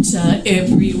reports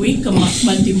every week.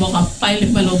 Mandi mo kapay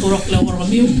malodurok lang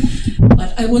review,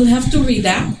 but I will have to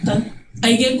redact.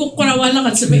 I get ko kurawala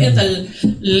kan sabi etal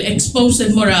expose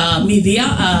mo ra media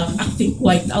acting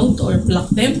white out or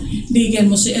block them. Digan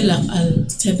mo si Ella, I'll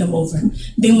send them over.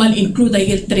 Ding man include I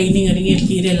get training ring el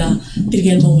kirela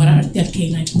tirgen mo mara artial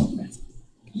K9 program.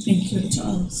 Thank you. That's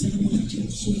all.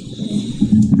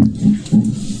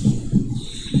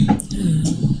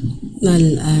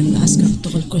 I'll ask a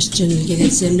question again.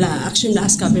 Actually,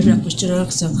 ask a question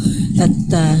so that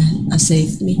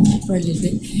saved me for a little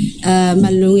bit.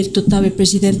 Malungil to tawi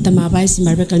President Tamabay si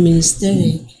Marbekal Minister.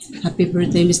 Happy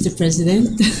birthday, Mr. President.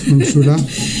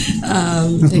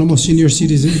 I'm senior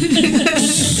citizen.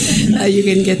 You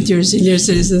can get your senior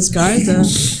citizens card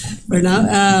for now.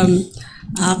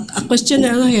 A question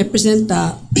na nga President.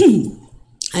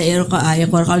 Ayero ka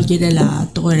kal kidala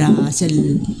to ra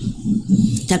sel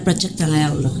that project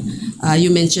na you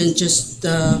mentioned just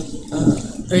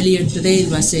earlier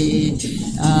today was a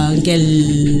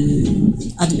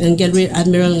Angel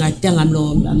Admiral ngatang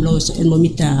amlo en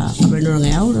momita governor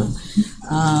ngayon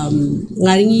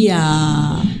ngaringi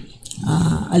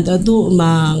aldado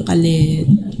mang kali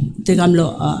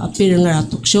tegamlo appear nga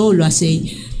talk show lo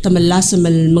say tamalas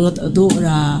mal mga ado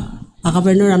ra a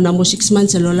governor am namo 6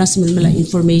 months alola sa mala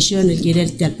information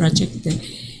nagkirel tel project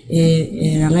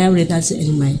rangayaw reta sa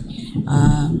elmay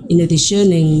in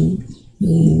addition ng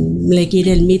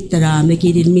mlekirel mitra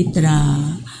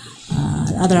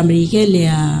other American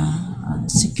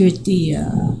security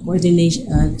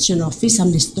coordination office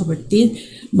am distributed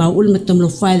maul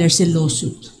matamlo filer sa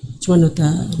lawsuit. It's one of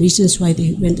the reasons why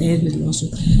they went ahead with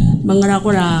lawsuit. Mangara ko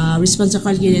ra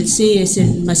responsible kirel say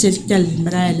maseltal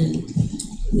maral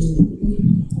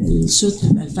suit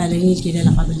filing kina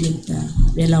nakabilinta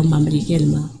belaw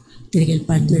American ma critical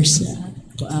partners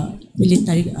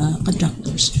military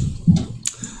contractors.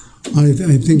 I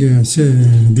think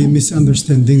the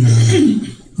misunderstanding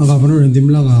governor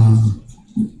dimla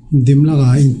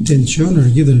intention or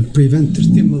gidel prevent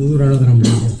tim madura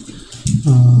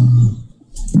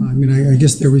I mean I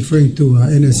guess they're referring to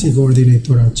NSC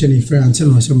coordinator Jennifer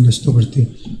Anselmo Stoverty.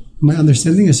 My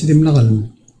understanding is dimla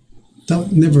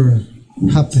that never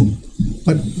happened.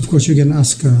 But of course, you can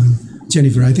ask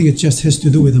Jennifer. I think it just has to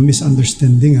do with a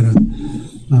misunderstanding or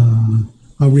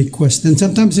a request. And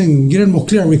sometimes in get more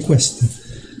clear request.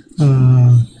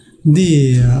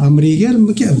 The American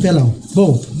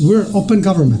both. We're open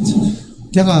government.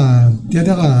 Tiyaga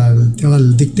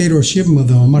dictatorship mo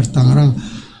do martangarang.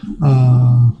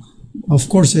 Of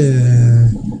course,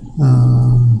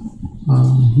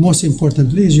 most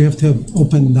importantly is you have to have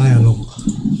open dialogue.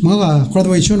 Mga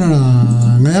graduation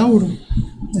na ngayaw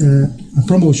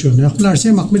promotion. Aklar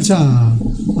siya makmil sa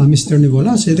Mr.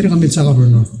 Nicolas, edri kamil sa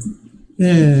governor.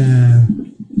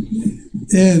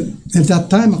 At that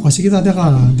time,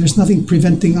 there's nothing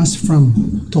preventing us from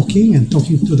talking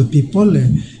to the people.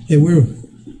 We're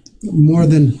more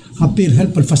than happy to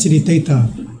help facilitate a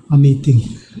meeting.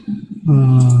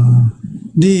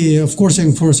 Of course,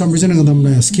 for some reason,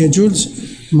 ang schedules,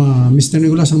 Mr.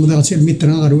 Nicolas, ang muna kasi meet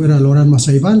na karuera loran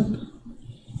masaibal.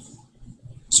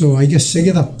 So I guess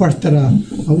sige that part na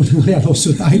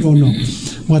lawsuit. I don't know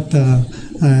what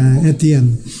at the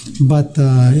end, but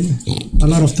a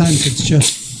lot of times it's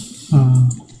just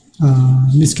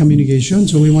miscommunication.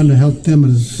 So we want to help them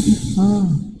and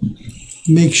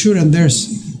make sure and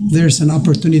there's an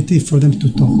opportunity for them to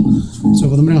talk. So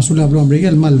kada mga sula bro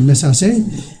Miguel mal mesase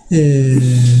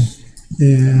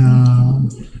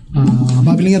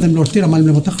babiling natin norte mal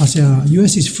na kasi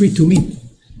US is free to meet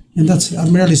and that's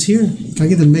Admiral is here.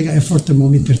 Kaya kita mega effort to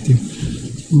monitor team.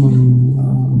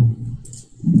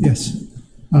 Yes.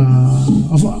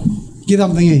 Kita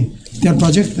mengay. Their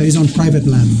project is on private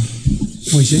land.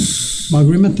 My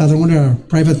agreement that are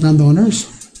private landowners,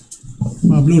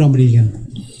 Blue American.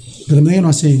 But the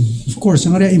was saying, of course,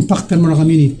 ang area impact ng mga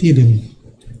community din.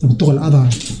 Tukol ada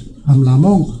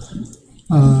amlamong.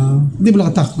 Di ba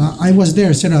latak? I was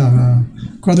there sa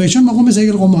graduation. Makuha sa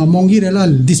ko mga monggi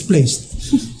relal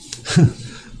displaced.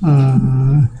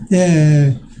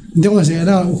 Hindi ko kasi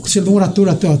silbong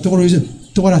ratura tukol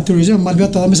tourism.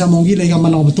 Malbiyot tayo sa monggi lagi ka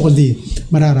man ako tukol di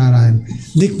marararahan.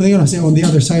 Dik pa yun kasi on the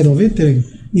other side of it,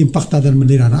 impact ng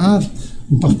mandiraraat,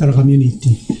 impact ng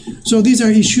community. So these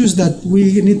are issues that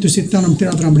we need to sit down and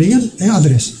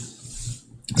address.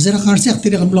 Kasi nakarsiyak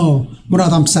tinakamlo mura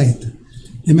site.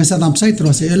 Mesa site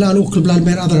ro sa ela lo klubal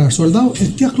mer adra soldao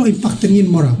tiaklo impact ngin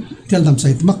mura tel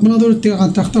site. Makmanador tia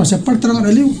contractor sa partrang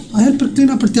aliw ahel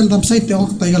pertina per tel site te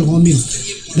ok taigal gomil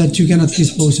that you cannot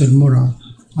dispose of mura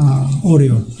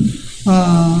oreo.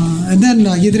 And then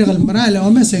yidre gal maral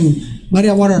o meseng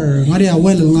Maria water, Maria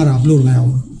well ngara blue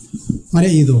ngayon.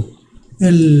 Maria ido.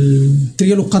 El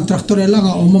trielo contractor lang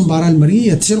o mambaral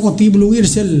Maria. Sel ko tibluir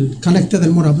sel connected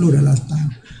el mora blue last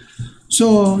time.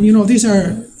 So, you know, these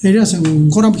are areas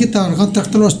ng koram kita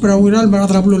contractor los para ungiral,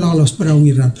 maratra blue lang los para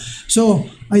ungiral. So,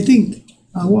 I think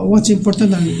what's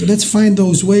important, let's find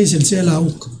those ways el sela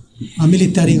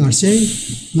military nga say,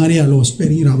 Maria los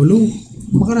para blue.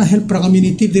 Makara help para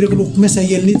community direct look mesa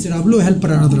yel needs rablo help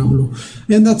para rablo,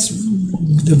 and that's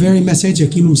the very message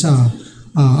kinum sa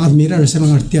admiral sa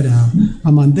lang artiara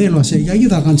amandelo sa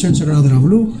gayida concerns sa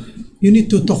rablo. You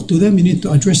need to talk to them, you need to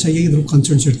address sa gayida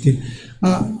concerns sa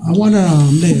I wanna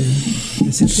le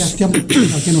setiap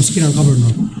kenos kinal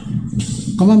governor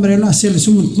kamamrela sel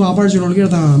sum mabarjol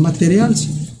gerda materials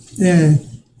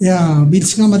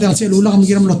bills nga madal sel ulang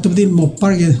giram lot tubdil mo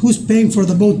parge who's paying for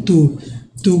the boat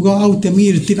to go out and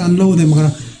unload them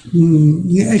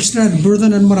extra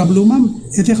burden and mara blumam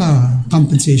ete ka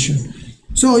compensation.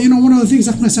 So you know one of the things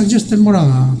I suggested mara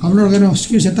kamlo gano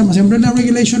skills eta mas umbrella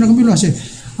regulation ang bilo ase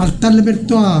al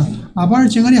talberto a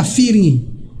barge ngari a fearing,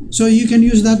 so you can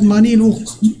use that money look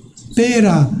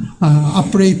pera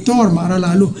operator mara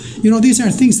lalo, you know, these are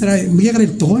things that I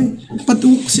magagret toy but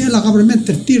sela government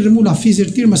tir mula fees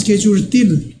tir mas schedule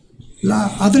tir la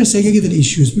other segregated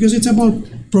issues because it's about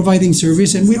providing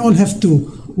service and we all have to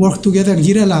work together.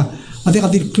 Girala, ade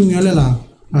kadir kungalala,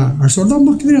 our soldaw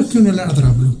makdir kungalala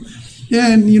adrablo.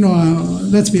 And you know,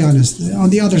 let's be honest. On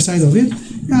the other side of it,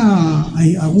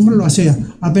 I umrlo asya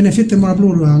a benefit mo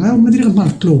rablo nga madiri ka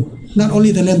marklo. Not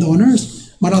only the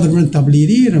landowners, but other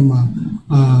rentability,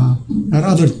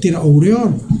 other tira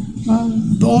orior.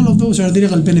 All of those are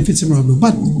direct benefits mo rablo.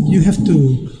 But you have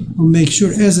to make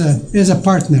sure as a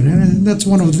partner, and that's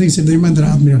one of the things that the Commander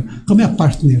Admiral, kami a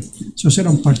partner. So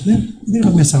serong partner, hindi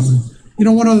kami sablo. You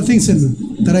know, one of the things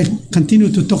that I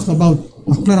continue to talk about,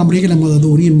 aklar Amerika lang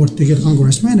madadurin mo tigil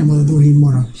congressman, madadurin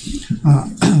mo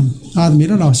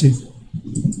Admiral kasi.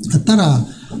 At tara,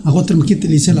 ako termakit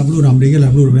lisel ablo Amerika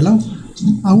ablo belaw.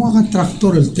 Ang mga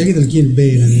contractor tigil gin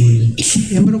bay na ni.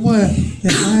 Emro ko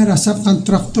era sub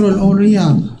contractor owner niya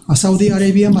a Saudi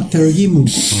Arabia matergimo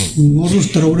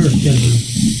ngorus trawler tiyan.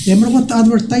 Emro ko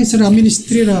advertise ra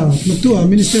ministry mutu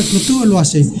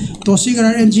alwase to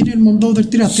sigar engineer mom do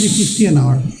tira 350 an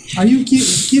hour. Are you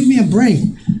give me a break?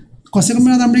 Kasi kung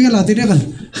na Amerika la direct,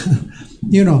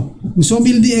 you know, so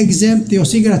mil di exempt yo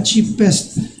sigar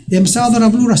cheapest. Saudi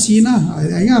Arabia Sina,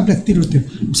 I have black tiruti.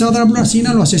 Saudi Arabia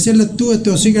Sina lo sesel tu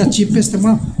to sigar cheapest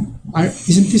ma.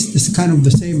 Isn't this kind of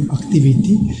the same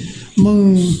activity?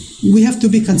 We have to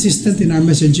be consistent in our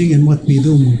messaging and what we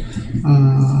do.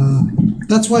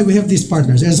 That's why we have these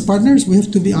partners. As partners, we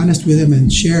have to be honest with them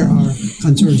and share our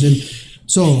concerns. And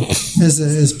so,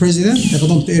 as president,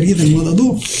 ako to eri den mo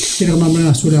do. Tira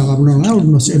mamla sura kablo na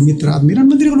no si Mitra Admiral,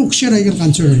 madiri ko share ay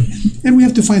concern. And we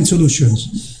have to find solutions.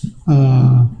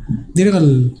 Direct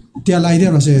the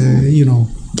idea was you know,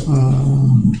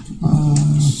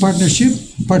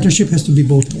 partnership has to be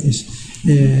both ways,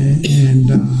 and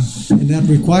that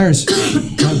requires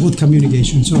good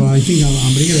communication. So I think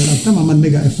I'm really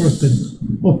mega effort to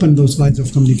open those lines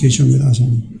of communication with us.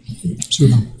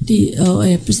 Di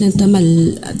President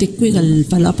Tamal dikwi kal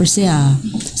pala persia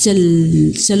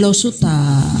seloso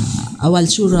ta awal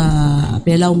sura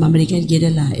pelaw American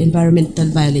gidela environmental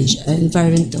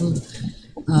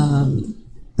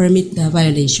permit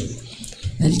violation.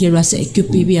 Algira sa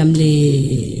EQPB amle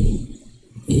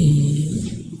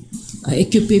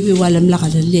EQPB walam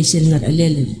lakal lesson ngar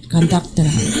alel conductor.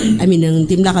 I mean ang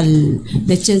tim lakal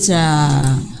lesson sa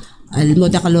mo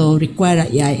dakalo require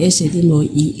EIS di mo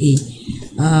EA.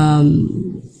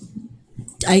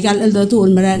 Ay gal aldo tu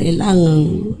maran ilang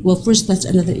well first that's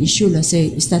another issue la say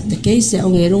is that the case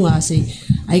ang ngero nga say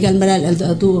ay gal maran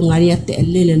aldo tu ngariat te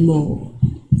ellen mo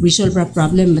resolve a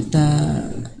problem at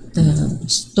the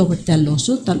stop at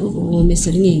lawsuit tal o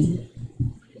meselingin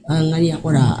ang ngari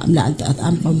ako ra amla at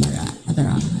ampam mara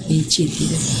atara HT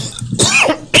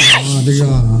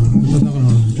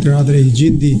there are other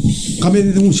agenti kami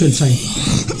dito yung shell site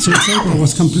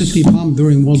was completely bombed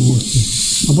during World War II.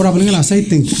 Apura paling la site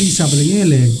think isa paling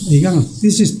ele igang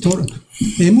this is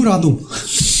murado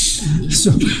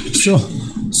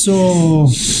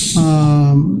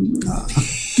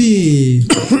the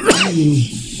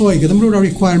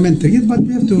requirement but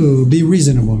we have to be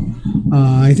reasonable.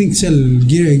 I think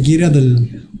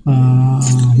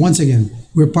once again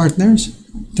we're partners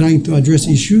trying to address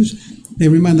issues. They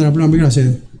remind that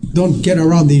said don't get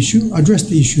around the issue, address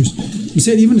the issues. He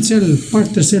said even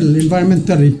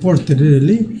environmental report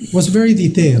really was very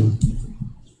detailed.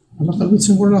 It's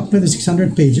more like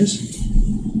 600 pages.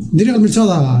 Hindi rin kami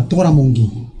sa Tora Mongi.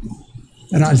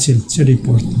 Sa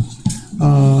report.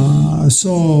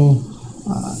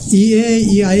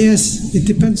 EA, EIS, it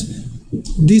depends.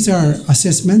 These are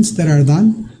assessments that are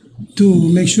done to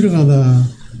make sure that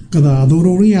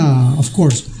of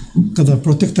course,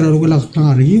 protect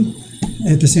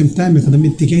at the same time,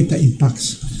 mitigate the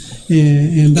impacts.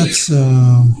 And that's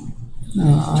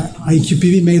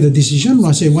IQPV made a decision.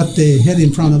 What they had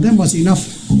in front of them was enough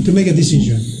to make a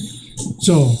decision.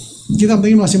 So,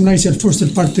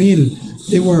 first part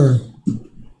they were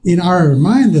in our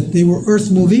mind that they were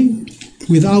earth moving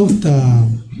without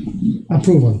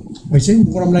approval. I say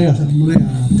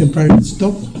temporary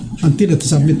stop until they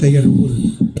submit their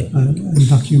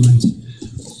documents.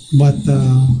 But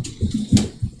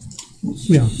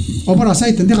yeah, opera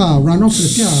site hindi ka run off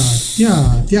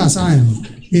tiya saan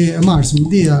Mars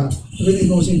hindi everything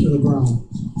goes into the ground.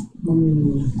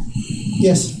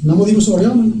 Yes, namudi mo sorry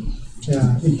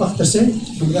impact sa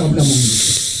namudi mo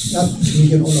that we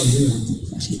can all agree on.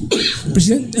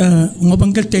 President,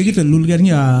 ngobanggal tayo kita lulgar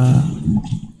niya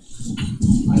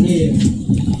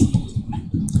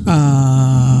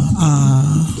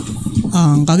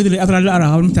ang kagit atral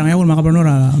ara kami tangay mga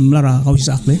kapanora mlara kausi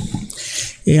sa akle.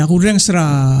 Ako rin sa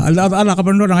ala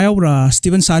kapanor ngayon ra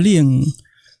Stephen Sally ang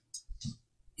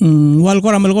wal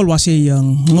ko ramal ko wasi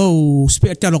yang ngo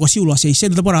spiritual ko si wasi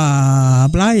said the para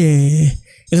apply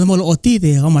el mo oti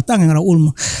de kamatang nga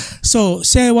ulmo so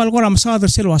se wal ko ram sa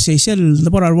sel wasi sel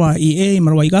the para wa EA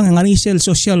marway kang ngani sel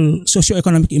socio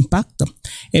economic impact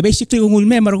basically kung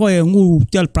ulme margo ngu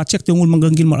tial project yung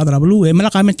manggangil mo adrablu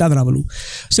malakamen ta adrablu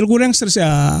sel ko rin sa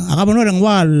akapanor ang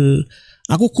wal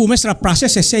aku kumes ra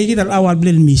process say kita awal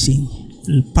blil missing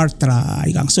part ra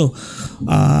igang so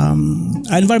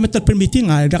environmental permitting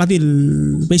dakadil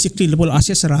basically level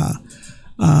assess ra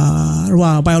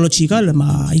biological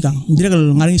ma igang dire kal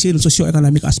ngaring sil socio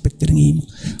economic aspect ring imo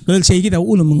kal say kita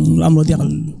ulo mong amlo dia kal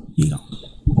igang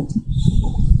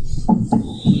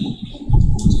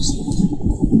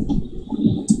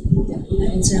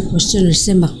answer question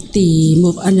semakti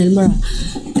move anel mar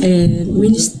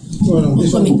minister Sulang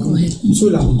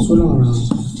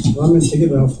government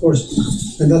together, of course,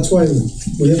 and that's why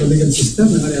we have a legal system.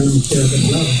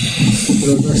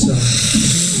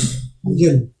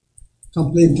 Again,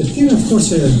 complaint. Of course,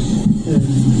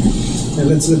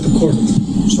 let's let the court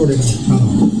sort it out.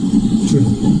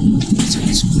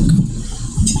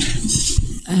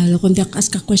 Kontak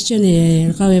ask a question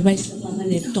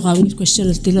to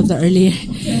question still of the earlier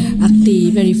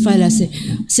acti verify la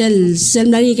sel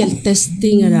medical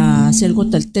testing ra sel ko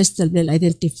test will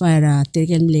identify ra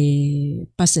tegen le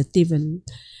positive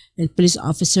el police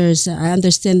officers. I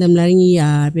understand them laring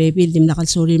baby dim nakal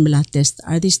sorry mala test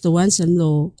are these the ones and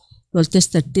lo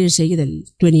test that there say the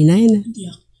 29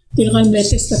 yeah Tilkan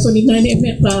latest na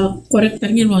 29 correct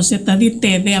targil mo sa tadi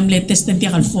tede am latest na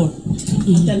tiakal 4.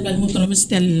 Tal mo to mas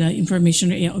tel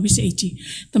information ya OFICE.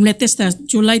 Tam latest na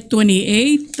July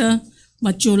 28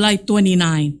 ma July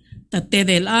 29. Ta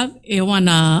tede la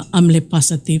wana am le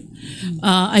positive.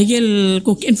 Ayel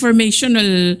cook information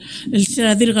el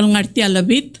siradir kal ngarti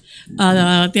alabit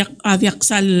tiak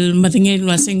sal matingel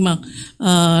wasing ma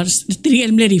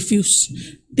trigel me refuse.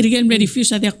 Trigel me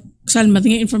refuse adiak sal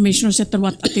matinga information sa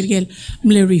tarwat atirgel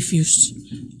mle refuse.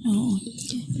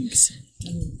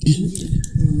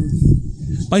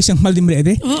 Pais yang mal dimre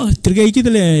ede. Tirgay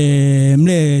kita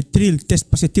mle trial test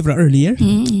positive ra earlier.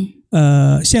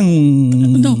 Siyang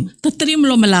no, tatrim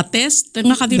lo malates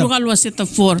nga kadirugal was it 4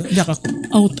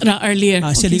 out ra earlier.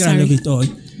 Seligra lobit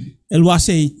el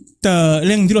wase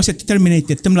leng dilo set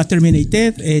terminated temla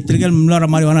terminated tirgal mlara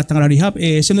marijuana tangara rehab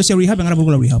sendo se rehab ngara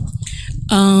bugula rehab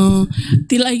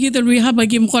tila igi the rehab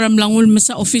agi mo koram langul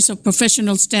sa Office of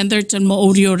Professional Standards and mo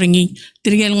audio ringi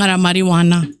tirgal ngara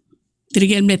marijuana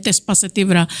tirgal me test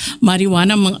positive ra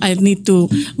marijuana mang I need to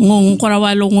ngong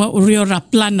korawalo audio ra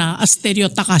plana asterio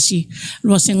takashi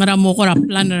lo se ngara mo kora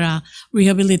plana ra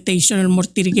rehabilitation mo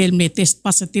tirgal me test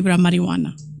positive ra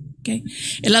marijuana. Okay.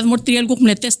 El mortial kuk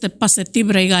me test positive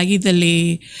regagi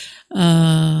dele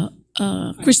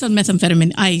crystal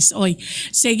methamphetamine ice oi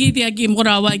segi dia gim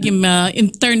gorawa gim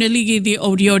internally gi the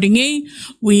audio ringi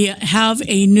we have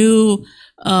a new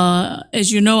as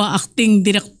you know acting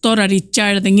director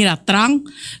Richard Dengira Trang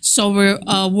so we're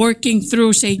working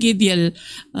through segi dia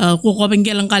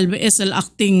kukobengel ang kalbe esel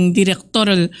acting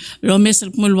directorial lomes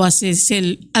mulwas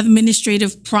sel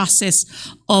administrative process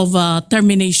of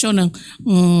termination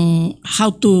how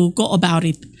to go about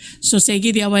it. So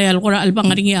segi dia way algora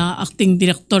albangaring acting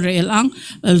director elang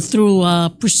through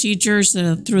procedures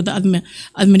through the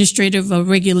administrative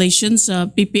regulations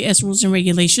PPS rules and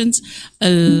regulations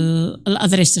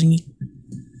address ringi.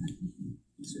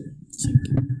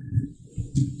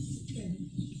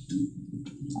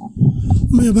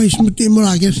 May vice mati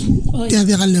morages tiya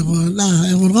dia kalle ko la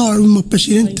engorga mo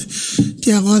presidente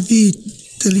tiya ko di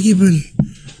teligibel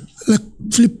la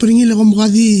flip ringi la ko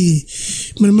di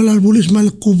mal bulis mal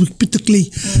ko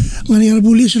pitakli ngani al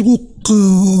bulis ko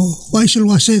vice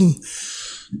waseng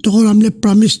to ko amle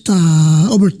promise ta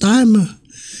overtime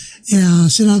ya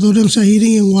senador yang sa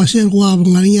hearing yang wasel ko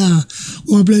ngani ya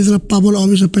wable dra pabol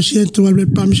office president wable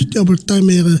promise ta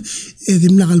overtime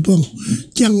dimla kalbong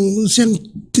yang seng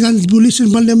tigan bulis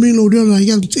en balde lo dio la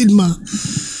yang ilma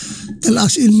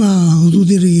telas ilma do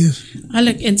diri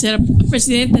Alek en ser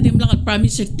presidente dimla kal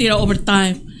promise tira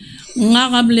overtime nga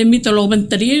kable mitolo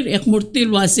bantarir ek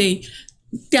murtil wase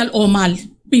tial omal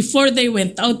before they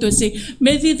went out to say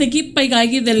medi te gip pai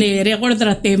gagi dele record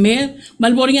teme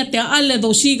malboringa te alle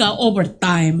dosiga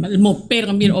overtime mo per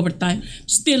mir overtime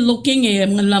still looking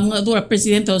mga dura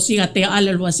presidente dosiga te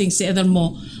alle wasing se edal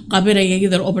mo kabere gagi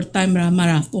del overtime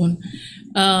marathon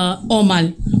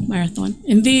omal marathon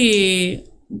hindi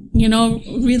you know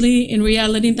really in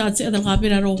reality tat se edal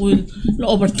kabere ro lo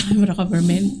overtime ra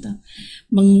government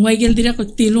mangwagel dira ko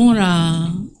tilong ra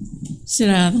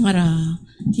sira ngara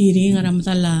hearing ngara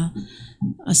matala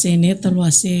senate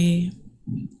alwase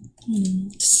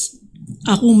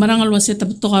ako marang alwase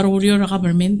tabto karurio ra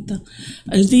government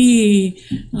aldi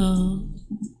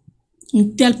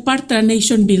tial part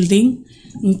nation building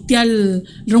tial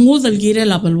rungud al gire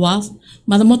la balwas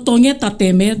madamo tonge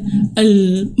tatemer al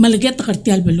malget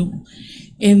kartial belu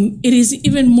and it is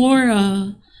even more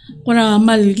para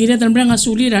mal gire dan branga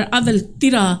sulir adal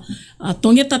tira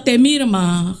tonge tatemir ma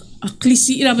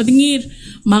klisi ira badingir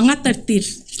mga tartir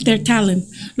their talent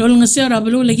lolo nga siya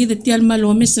rabalo lagi detial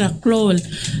malomis ra klol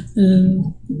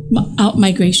out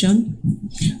migration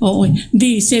oo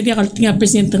di se dia kaltinga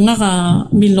presidente nga ka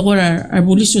milor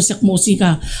arbulis sak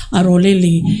musika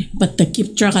aroleli but to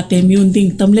keep track at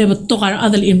ding tamle but to kar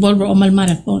adal involved o mal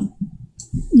marathon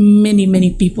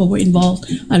many people were involved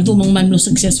although man no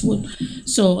successful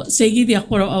so segi di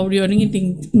ako audio ring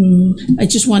ting I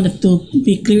just wanted to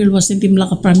be clear wasn't him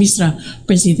like a promise ra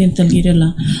presidential gire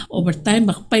la overtime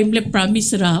bak paimle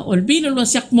promise ra olbino lo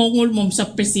siak mongol mom sa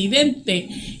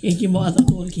presidente egi mo ato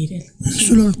gire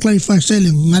so clarify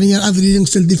selling ngani other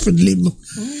things still differently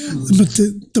but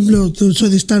tamlo so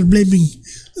they start blaming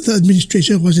the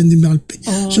administration wasn't the malpe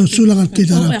so sulang at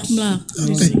kita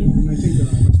I think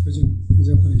is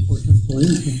a very important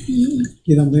point.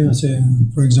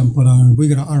 For example, we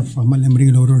got ARFA,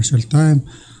 Malemring Loader Cell Time,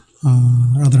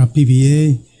 other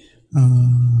PVA,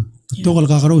 Togal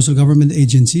Kakaros, government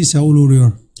agencies,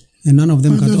 and none of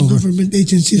them got over. Government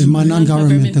agencies,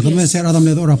 non-government.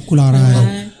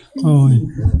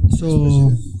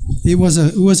 So it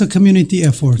was a community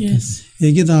effort. Yes.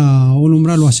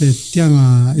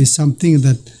 Is something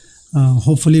that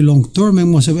hopefully long term may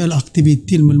most well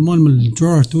activity mal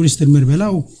draw tourist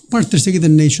merbela o part the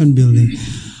nation building.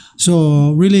 So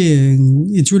really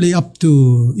it's really up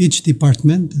to each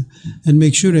department and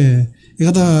make sure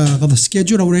kada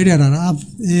schedule already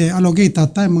allocate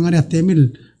that time mga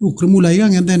temil ukrumula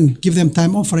yang and then give them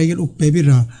time off regular maybe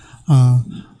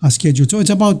a schedule. So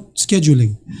it's about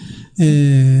scheduling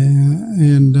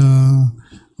and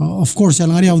of course,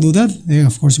 I'll do that.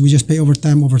 Of course, we just pay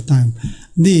overtime.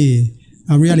 The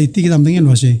reality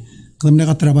was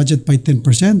budget by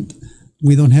 10%.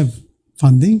 We don't have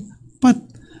funding, but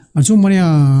those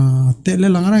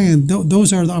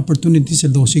are the opportunities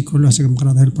and those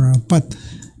help. But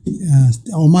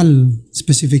Omal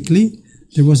specifically,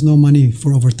 there was no money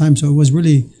for overtime. So it was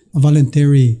really a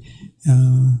voluntary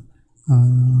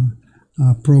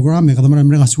program.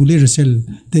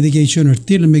 Dedication or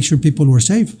till make sure people were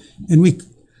safe. And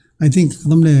I think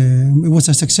it was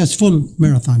a successful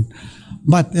marathon.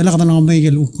 But we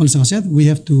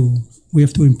have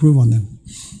to improve on them.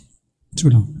 So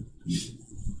long.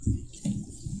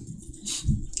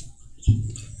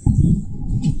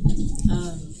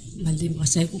 Mali mo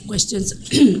kasi ko questions.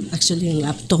 Actually, ang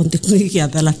laptop ko hindi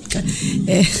kiyadalat ka.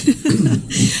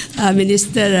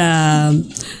 Minister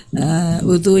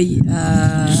Udoy,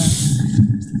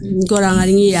 kurang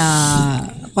ringi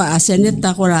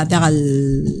Senate ko radikal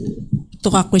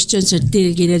tuka questions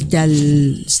til ginil tal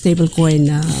stablecoin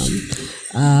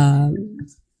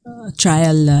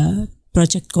trial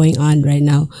project going on right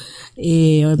now.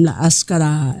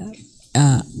 Askara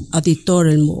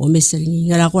auditor mo omisering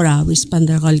ngara ko ra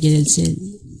responder kal ginil sil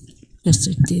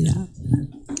Mr. Tira.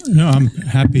 No, I'm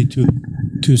happy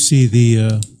to see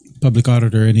the public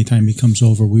auditor anytime he comes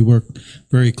over. We work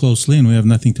very closely and we have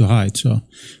nothing to hide. So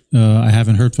I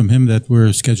haven't heard from him that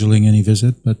we're scheduling any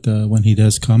visit, but when he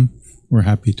does come, we're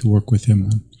happy to work with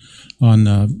him on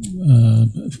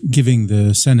giving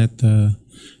the Senate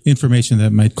information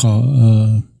that might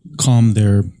calm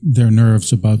their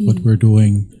nerves about what we're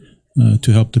doing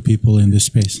to help the people in this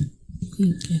space.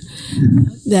 Okay.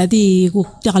 Dati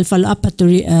kukal follow up at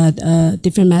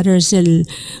different matters.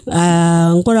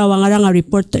 Kura wangarang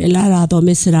report ilara to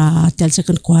misra till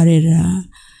second quarter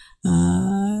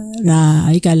ra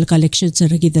ikal collection sa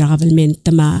gidra government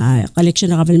ma collection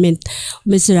na government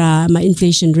misra ma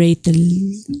inflation rate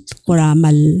kura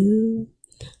mal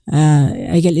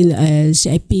ikal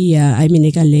CIP I mean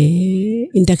ikal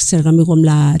index sa kami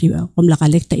kumla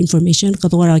collect information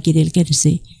katura kidel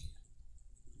kersi.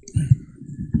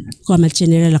 Comment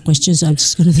general questions, so I'm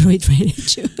just going to throw it right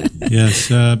at you. Yes,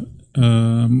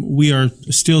 we are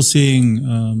still seeing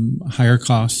higher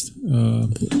cost.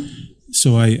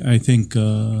 So I think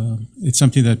it's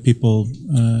something that people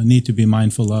need to be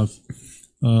mindful of.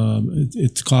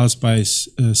 It's caused by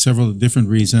several different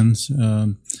reasons.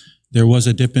 There was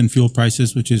a dip in fuel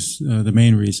prices, which is the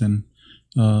main reason,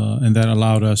 and that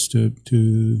allowed us to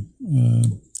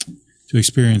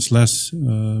experience less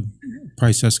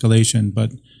price escalation.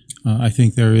 But I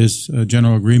think there is a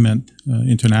general agreement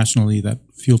internationally that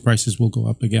fuel prices will go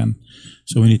up again.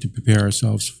 So we need to prepare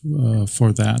ourselves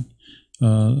for that.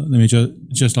 Let me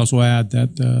just also add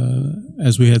that,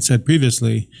 as we had said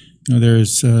previously, there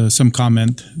is some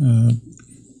comment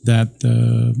that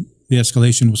the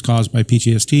escalation was caused by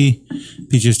PGST.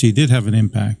 PGST did have an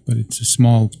impact, but it's a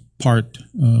small part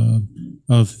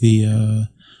of the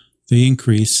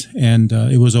increase, and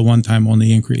it was a one-time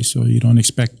only increase, so you don't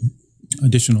expect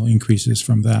additional increases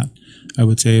from that. I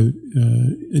would say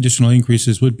additional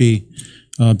increases would be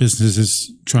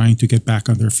businesses trying to get back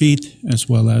on their feet, as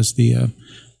well as the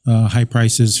high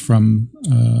prices from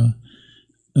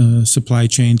supply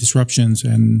chain disruptions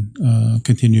and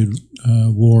continued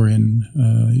war in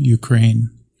Ukraine.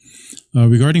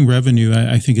 Regarding revenue,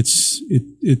 I think it's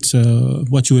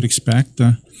what you would expect.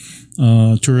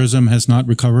 Tourism has not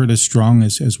recovered as strong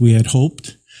as we had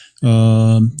hoped.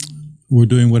 We're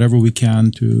doing whatever we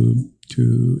can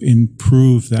to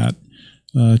improve that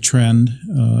trend,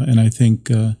 and I think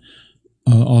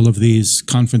all of these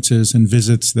conferences and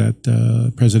visits that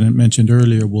President mentioned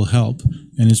earlier will help,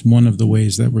 and is one of the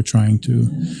ways that we're trying to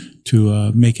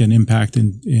make an impact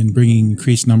in bringing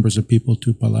increased numbers of people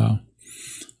to Palau.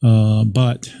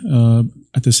 But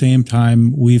at the same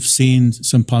time, we've seen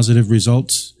some positive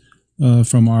results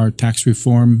from our tax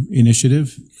reform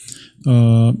initiative,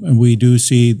 and we do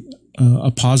see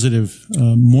a positive,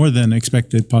 more than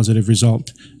expected positive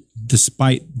result,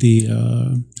 despite the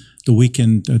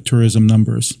weakened tourism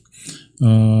numbers,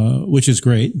 which is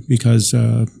great because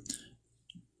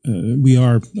we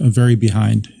are very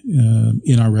behind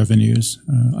in our revenues.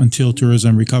 Until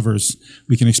tourism recovers,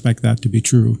 we can expect that to be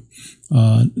true.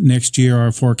 Next year,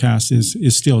 our forecast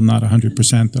is still not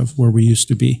 100% of where we used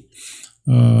to be.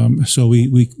 So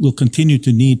we will continue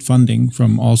to need funding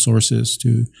from all sources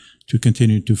to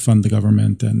continue to fund the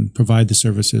government and provide the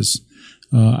services.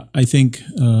 I think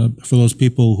for those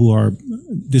people who are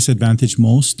disadvantaged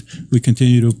most, we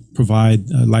continue to provide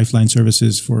lifeline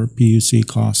services for PUC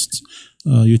costs,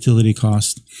 utility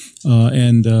costs,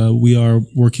 and we are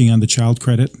working on the child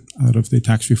credit out of the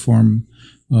tax reform,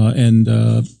 and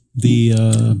the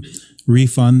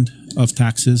refund of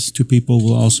taxes to people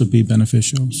will also be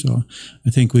beneficial. So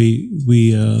I think we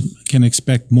can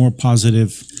expect more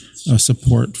positive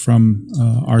support from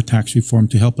our tax reform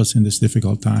to help us in this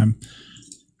difficult time.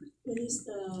 What is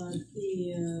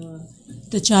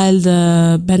The child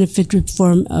benefit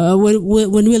reform,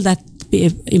 when will that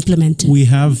be implemented? We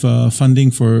have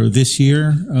funding for this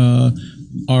year.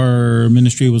 Our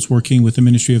ministry was working with the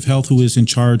Ministry of Health, who is in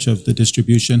charge of the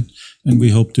distribution, and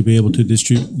we hope to be able to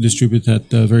distribute that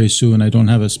very soon. I don't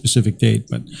have a specific date,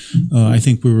 but I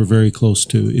think we were very close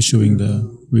to issuing the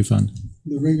refund.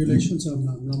 The regulations are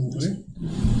not correct.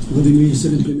 With the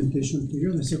initial implementation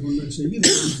period, the second let's say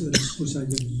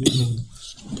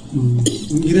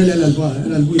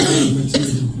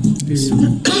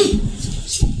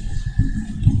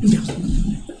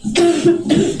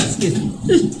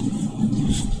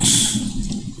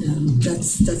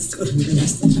That's good.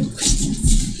 That's the question.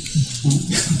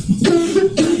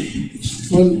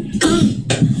 Well,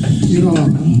 you know,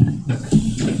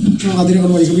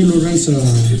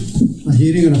 a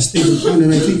hearing and a stable plan,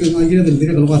 and I think I get the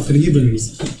direct lot to give it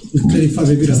clarify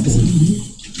a bit at all.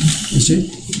 You see?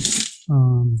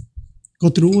 Go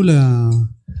through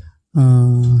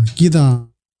Gida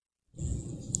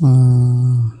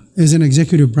as an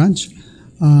executive branch.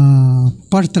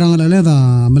 Part rangal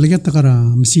aleda malagat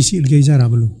takara masisi ilgayzara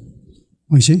balo.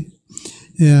 Okay?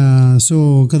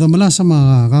 So kada mala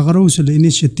sama kakaroos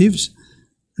initiatives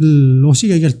losi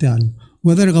gagaltean.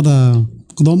 Whether kada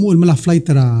قضامو الملا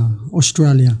فلايترا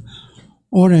أستراليا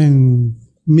or in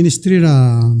ministry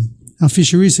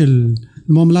fisheries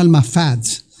المملال ما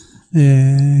fads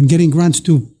getting grants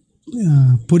to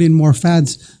put in more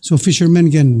fads so fishermen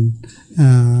can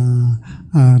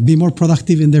be more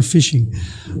productive in their fishing.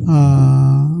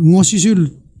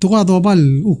 Ngosisul tuwa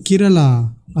dobal ukira la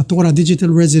atura digital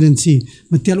residency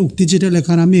matial uk digital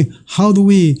economy. How do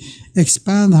we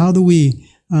expand? How do we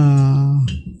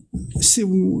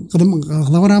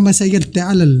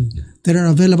that are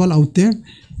available out there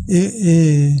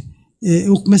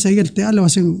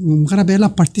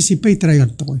participate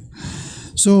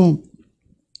so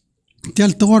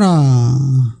tell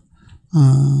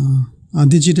a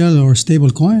digital or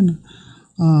stable coin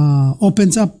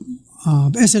opens up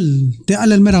اسل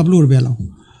تقال المرابلور بيلو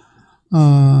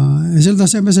اسل ده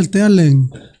سام اسل تقال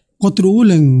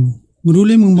قطرولن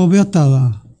مرولي من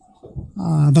بابيتا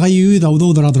دغيو دا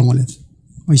ودو درادر مولد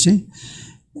ماشي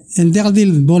الدغل دي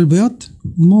البول بيوت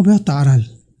مو بيوت عرال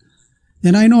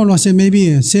and I know was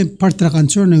maybe same part tra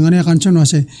concern ngane concern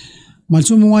was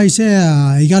malsum why say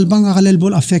igal banga kalel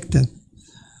bol affected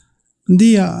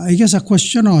ndi I guess a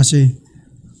question was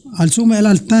also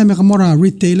el time kamora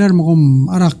retailer magum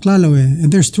ara klalawe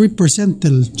and there's 3%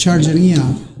 tel charge niya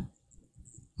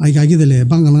I got the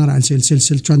bangalara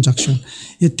sell transaction.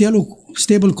 It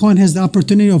stable coin has the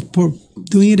opportunity of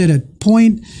doing it at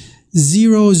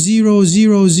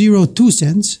 0.00002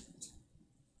 cents.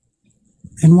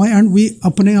 And why aren't we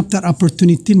opening up that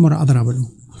opportunity more other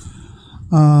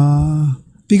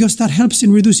because that helps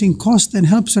in reducing cost and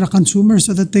helps the consumers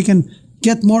so that they can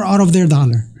get more out of their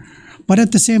dollar. But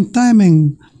at the same time,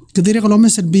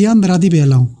 beyond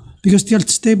because the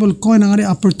stable coin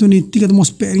opportunity the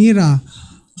most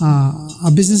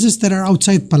businesses that are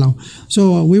outside Palau.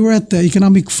 So we were at the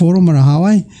economic forum in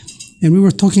Hawaii and we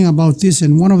were talking about this,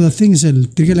 and one of the things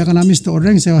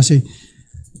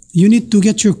you need to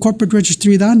get your corporate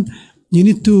registry done, you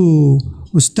need to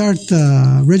start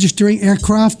registering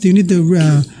aircraft, you need to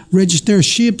register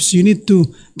ships, you need to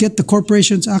get the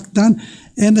Corporations Act done,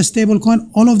 and the stablecoin.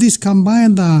 All of these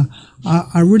combined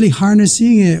are really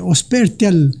harnessing a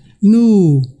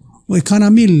new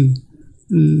economy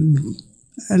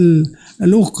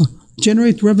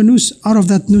generate revenues out of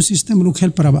that new system. Look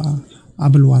help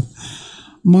abalwat.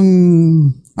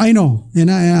 I know,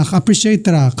 and I appreciate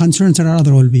the concerns that are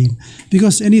other all being,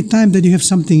 because any time that you have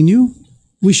something new,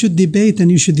 we should debate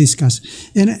and you should discuss,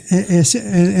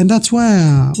 and that's why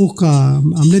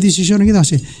I'm the decision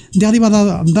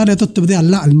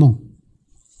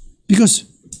because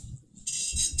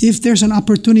if there's an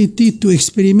opportunity to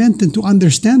experiment and to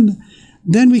understand,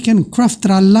 then we can craft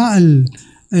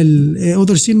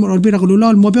other scene more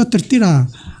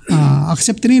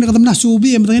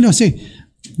say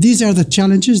these are the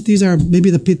challenges, these are maybe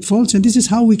the pitfalls, and this is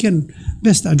how we can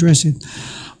best address it.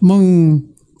 I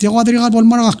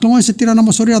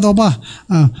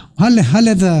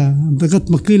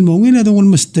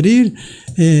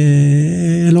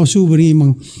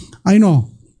know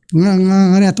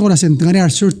there are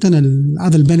certain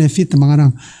other benefits.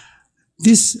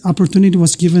 This opportunity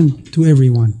was given to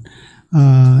everyone.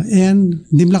 And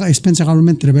dimla ka expense sa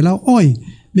government rebela oy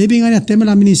maybe nga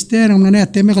temela minister nga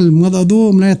temela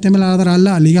ngado nga temela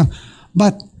adara liga,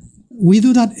 but we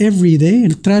do that every day.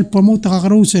 Try promote ka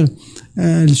carousel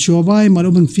el showbay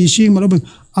malobang fishing malobang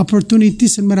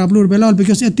opportunities and marablur belal,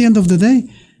 because at the end of the day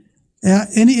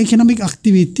any economic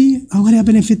activity ang nga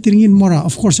benefit ringin mora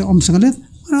of course sangalit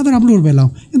another ablur belaw,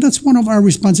 and that's one of our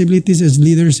responsibilities as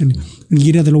leaders and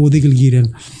gira de lodi gira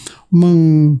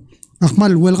mang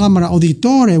akmal welcome mara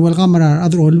auditore welcome mara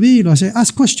other olvi lo say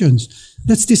ask questions,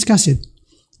 let's discuss it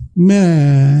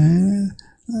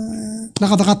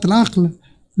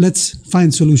let's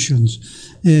find solutions.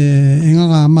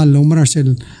 Nga mal umar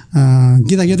sel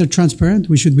kita transparent,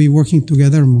 we should be working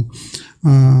together mo.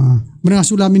 Mga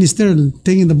sula minister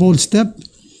taking the bold step.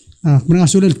 Mga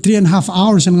sula 3.5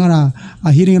 hours ang nga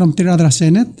hearing ng tirada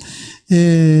Senate.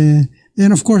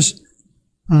 And of course,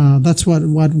 that's what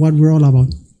we're all about.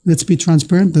 Let's be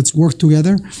transparent. Let's work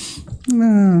together.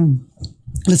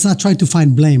 Let's not try to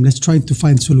find blame. Let's try to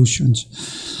find solutions.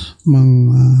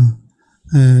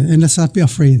 And let's not be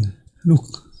afraid. Look,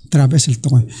 trabes el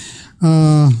toy.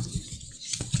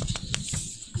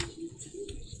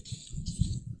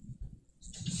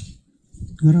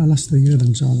 Ngara alas to yun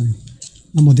ang sada.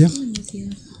 Amo dia?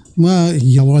 Ma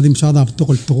yawadim sada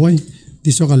tokol toy.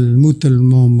 Diso kal mutel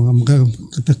mo mga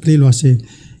kataklilo ase.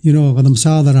 You know, kadam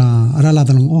sada ra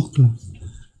aralada ng okla.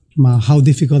 Ma how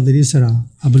difficult it is ra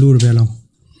ablur belo.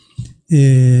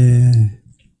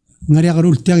 Ngari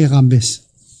akarul tiang yakambes.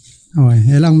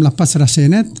 Okay, elang melapas ra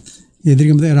Senate,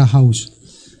 edrigam de ra House.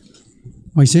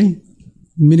 I say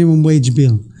minimum wage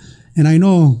bill, and I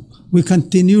know we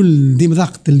continue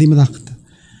dimadakt.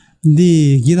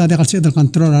 Di kita de kalse del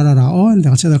control ara oil, de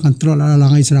kalse del control ara la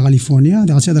ngais ra California,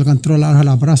 de kalse del control ara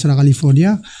la bras ra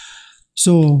California.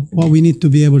 So what we need to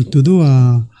be able to do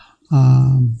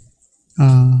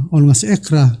almost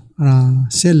extra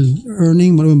sell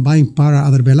earning malum buying para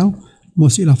other below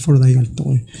most ila for the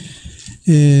toy.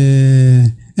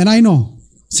 And I know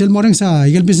sell morning sa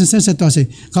igal business sa to ase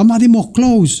kamadi mo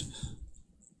close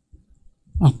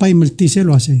apay multi sell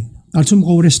ase alsum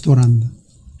ko restaurant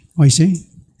I say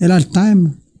all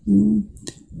time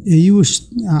use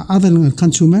other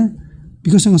consumer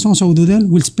because ang song saududel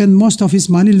will spend most of his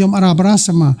money liom arabras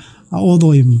sama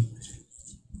odoim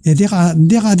dia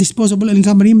ka disposable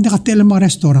income rim dia ka tel mga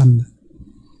restaurant.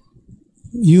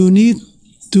 You need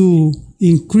to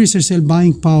increase your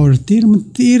buying power.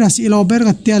 Tira si ilaber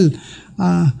ka tel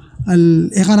al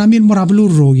economy morablo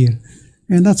rogir,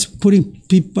 and that's putting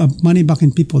money back in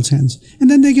people's hands. And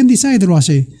then they can decide ro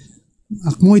say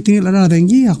akmo itin lara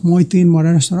dengi akmo itin more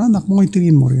restaurant akmo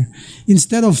itin more.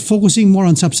 Instead of focusing more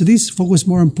on subsidies, focus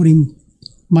more on putting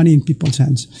money in people's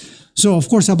hands. So of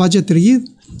course a budget rigid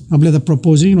able the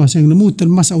proposing no saying namutel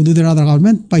mas audu the other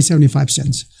government by 75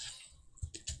 cents.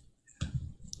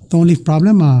 The only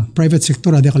problem private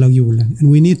sector ade kalagyulan, and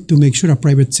we need to make sure a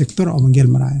private sector amangel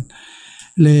marayan.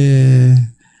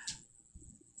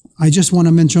 I just want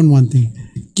to mention one thing.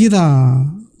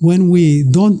 Kita when we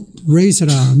don't raise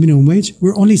the minimum wage,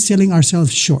 we're only selling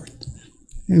ourselves short.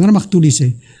 Ngana maktuli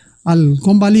say al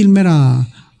kombalil mera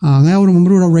ngayon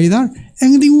mamrura radar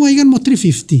hindi mo igan mo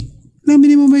 350. Na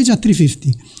minimum wage at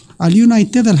 350. Al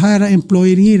United al hire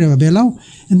employee ni belaw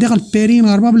hindi kal pering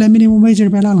ngarba bela minimum wage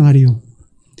bela ngariyo.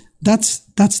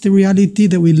 That's the reality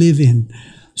that we live in.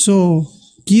 So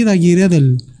kita gira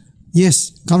del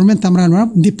yes government amran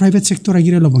the private sector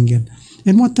gira lo bangel.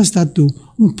 And what does that do?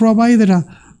 Provide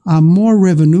a more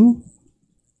revenue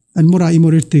and more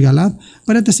immorirtigalat,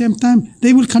 but at the same time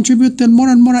they will contribute more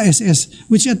and more SS,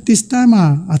 which at this time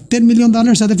 $10 million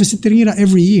at deficit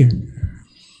every year.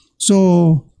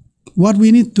 So what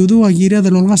we need to do agira de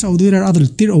longas audira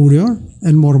adel tir aurior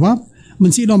and morbab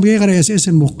mensi lom ge kare SS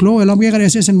and moklo elom ge kare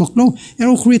SS and moklo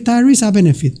ero retirees a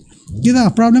benefit. Gida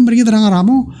problem bergi darang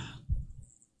aramo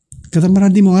kata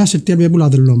maradi mo as tir bebul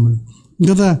adel lom.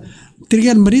 Gada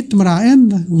tirgal merit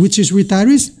maraen which is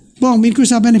retirees bong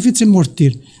minkus a benefits in more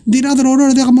tir. Di other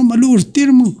order de kam malur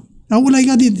tir mo awula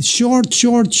gadi short.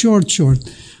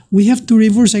 We have to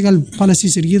reverse egal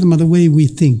policies ergid the way we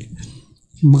think.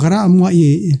 Magara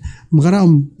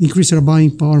increase our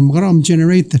buying power, magara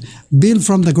generate, build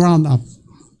from the ground up.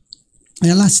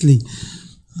 And lastly,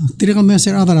 tirikan mo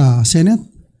sa other Senate,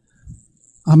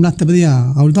 not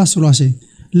tabadiya, say,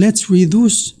 let's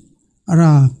reduce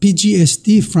our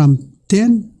PGST from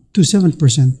 10 to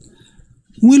 7%.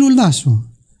 Will daso.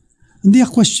 Hindi a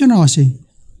question ako say,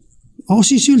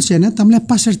 OCC Senate, amle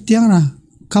passer tiang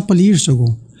couple years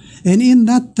ago. And in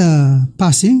that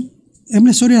passing,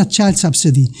 emle sorry a child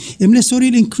subsidy. Emle sorry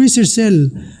increase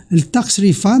the tax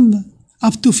refund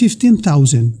up to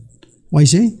 15,000. Why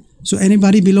say? So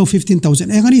anybody below 15,000.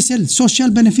 Engari sell social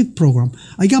benefit program.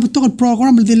 I got a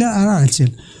program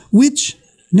which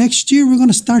next year we're going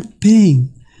to start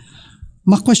paying.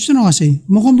 Ma question ako say,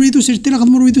 mo kung reduce tila kad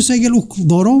mo reduce sa igel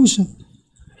doros.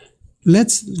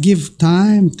 let's give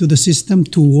time to the system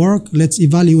to work. Let's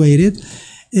evaluate it,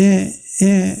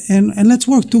 and let's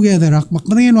work together.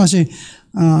 Makmadayin wasi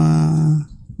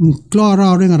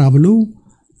Clara Rablu,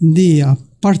 the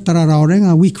part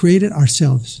we created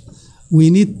ourselves. We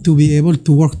need to be able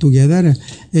to work together,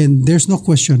 and there's no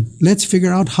question. Let's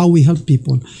figure out how we help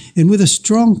people. And with a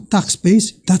strong tax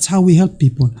base, that's how we help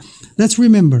people. Let's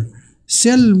remember,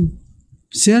 sell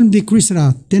decrease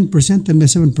 10% and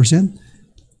 7%.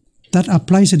 That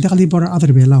applies at the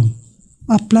other belau.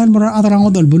 Apply more other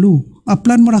angle blue.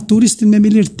 Apply more tourist in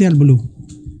Memilir tel blue.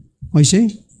 I say?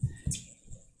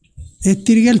 A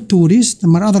tyrical tourist,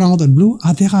 more other angle blue,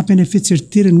 adeka benefits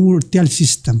your tel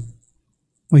system.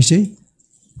 I say?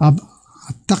 A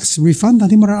tax refund,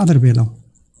 and more other belau.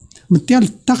 Material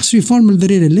tax reform will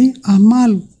really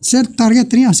amal set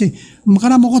target ria say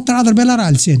makara mo ko other belar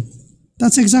alsen.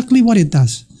 That's exactly what it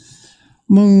does.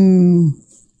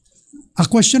 A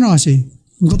question I say,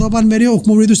 Gotoban Mario of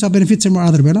more reduce benefits and more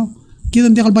other belau.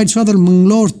 Kidan the albite father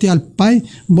lower tial pie,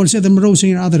 bolse them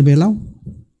rosing in other belau.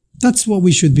 That's what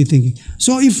we should be thinking.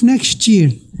 So if next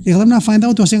year, if find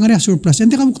out was a surplus,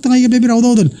 and the baby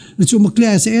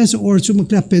SS or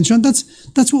pension,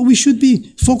 that's what we should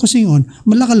be focusing on.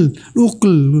 Malakal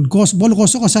local cost bol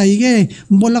koso kasayige,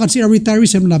 bolakal sira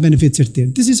retirees and benefits.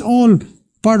 This is all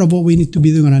part of what we need to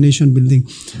be doing on a nation building.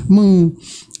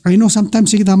 I know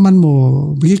sometimes kita man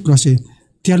mo bigit klase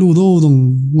tialudo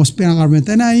dong was perang government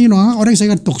and orang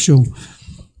saya talk show.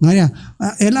 Ngaya,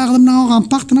 elak na ako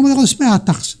compact na mo ako sa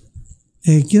tax.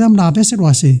 Kita mnabes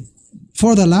wase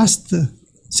for the last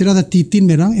sila the titin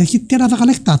merang kita na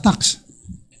collect tax.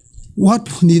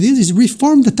 What needed is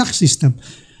reform the tax system.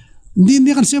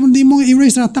 Hindi kan siya hindi mo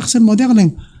erase the tax mo dia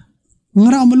kan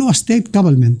ngara umalu a state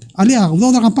government. Alia,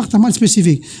 do the compact mal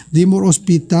specific. Di more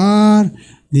hospital,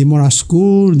 di more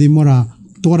school, di more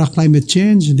tora climate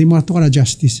change, di more tora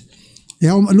justice.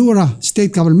 Ya umalura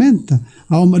state government,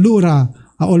 umalura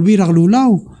olbira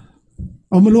lulaw.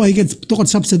 Umalu ay get tukot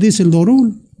subsidies el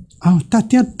dorul.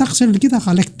 Tatia tax el kita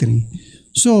collecting.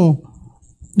 So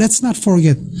let's not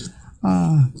forget.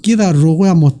 Kita rogo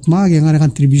motma yang ada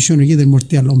contribution kita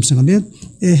mortial omsangadet.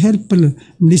 Help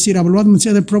nisira balwad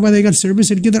mensiya provide legal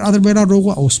service el kita other bela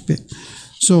rogo ospe.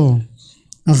 So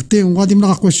akte wadim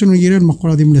na question ngirel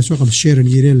makora dim leso kal share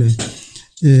ngirel.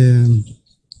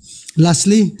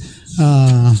 Lastly,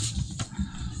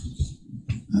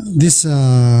 this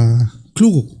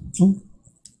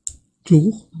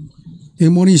Clue,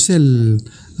 Morisel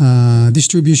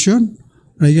distribution,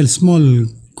 like small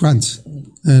grants,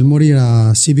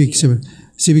 Moria civic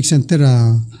center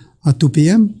at 2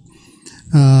 p.m.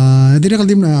 Direkal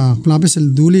dim na plabes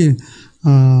el duli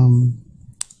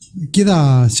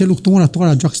kita seluk tungo na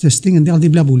tora drugs testing and direkal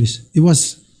dibla bulis. It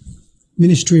was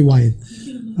ministry wide.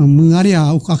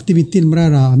 Mengaria activity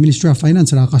merara Ministry of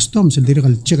Finance ra customs el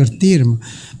direkal checker term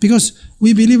because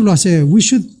we believe lo say we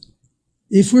should.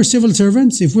 If we're civil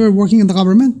servants, if we're working in the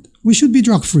government, we should be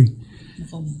drug free.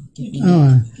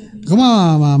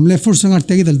 Kama mle force ngar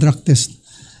tegi del drug test.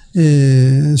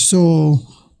 So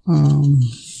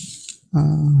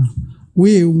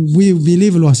we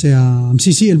believe lo say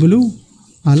MCC el blue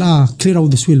ala clear out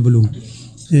the swell blue.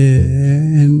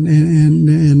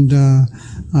 And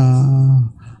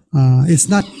it's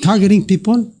not targeting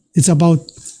people. It's about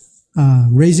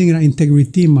raising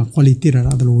integrity, quality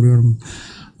rather.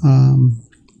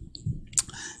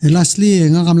 Lastly,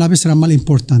 nga kamlabis ramal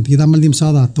important. Kita mal dim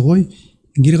sada toy.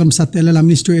 Gira kam sa tela la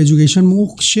Ministry of Education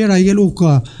mo share ayel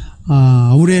uka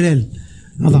urel.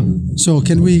 So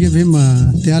can we give him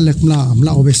tealek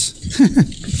mla obes?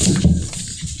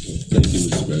 Thank you,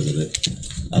 Mr. President.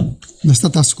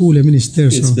 Nasta school minister.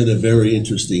 It's been a very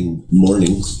interesting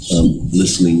morning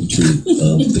listening to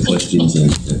the questions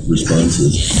and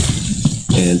responses.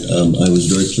 And I was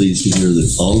very pleased to hear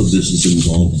that all of this is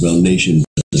involved around nation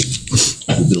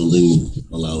building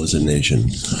allow as a nation.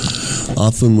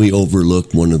 Often we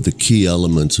overlook one of the key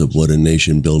elements of what a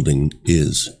nation building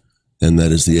is, and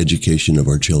that is the education of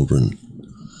our children.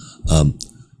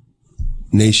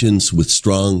 Nations with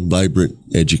strong, vibrant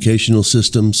educational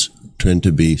systems tend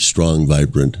to be strong,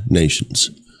 vibrant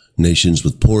nations. Nations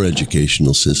with poor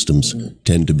educational systems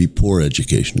tend to be poor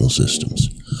educational systems.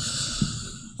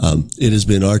 It has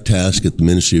been our task at the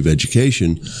Ministry of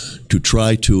Education to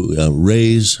try to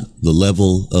raise the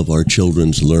level of our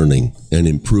children's learning and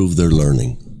improve their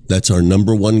learning. That's our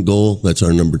number one goal. That's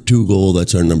our number two goal.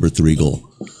 That's our number three goal.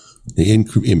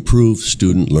 Improve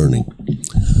student learning.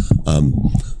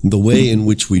 The way in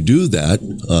which we do that,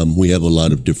 we have a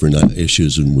lot of different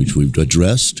issues in which we've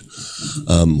addressed,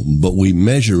 but we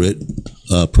measure it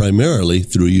primarily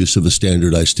through use of a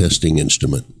standardized testing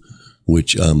instrument.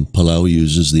 which Palau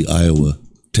uses the Iowa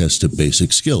Test of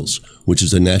Basic Skills, which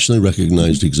is a nationally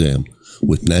recognized exam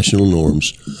with national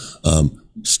norms,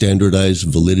 standardized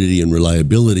validity and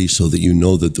reliability so that you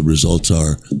know that the results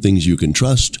are things you can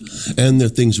trust, and they're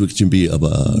things which can be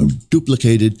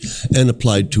duplicated and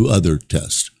applied to other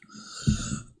tests.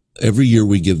 Every year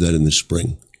we give that in the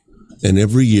spring. And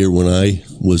every year when I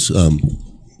was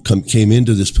came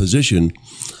into this position,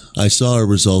 I saw our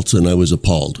results and I was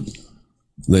appalled.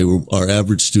 Our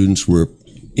average students were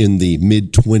in the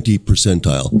mid-20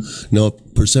 percentile. Now, a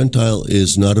percentile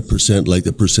is not a percent like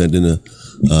the percent in a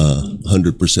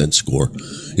 100% score.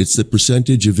 It's the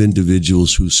percentage of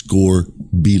individuals who score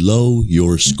below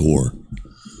your score.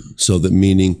 So that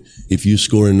meaning if you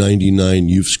score a 99,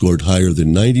 you've scored higher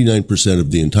than 99%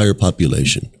 of the entire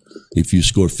population. If you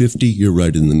score 50, you're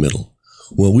right in the middle.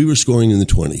 Well, we were scoring in the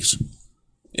 20s.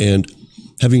 And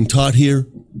having taught here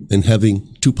and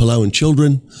having two Palauan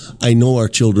children, I know our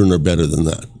children are better than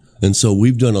that. And so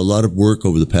we've done a lot of work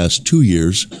over the past 2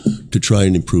 years to try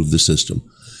and improve the system.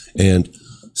 And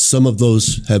some of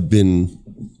those have been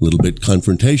a little bit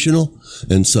confrontational,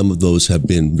 and some of those have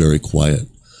been very quiet.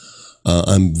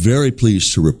 I'm very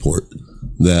pleased to report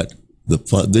that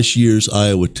this year's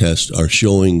Iowa tests are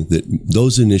showing that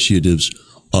those initiatives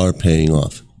are paying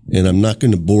off. And I'm not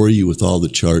going to bore you with all the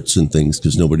charts and things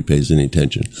because nobody pays any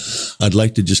attention. I'd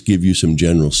like to just give you some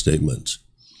general statements.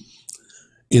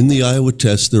 In the Iowa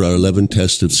test, there are 11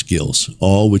 tests of skills,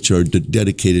 all which are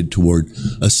dedicated toward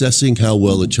assessing how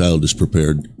well a child is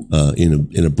prepared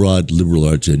in a broad liberal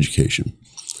arts education.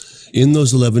 In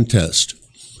those 11 tests,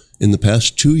 in the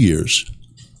past 2 years,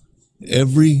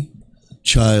 every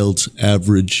child's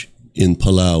average in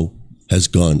Palau has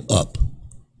gone up.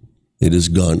 It has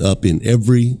gone up in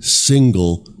every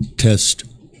single test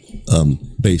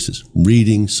basis.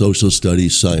 Reading, social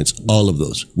studies, science, all of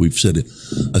those. We've said it.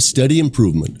 A steady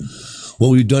improvement. What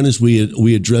we've done is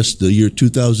we addressed the year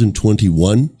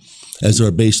 2021 as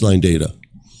our baseline data.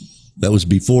 That was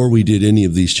before we did any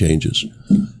of these changes.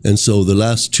 And so the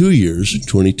last 2 years,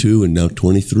 22 and now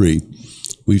 23,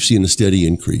 we've seen a steady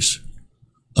increase.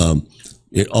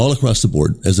 All across the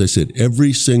board, as I said,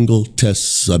 every single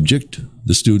test subject,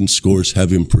 the students' scores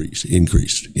have improved,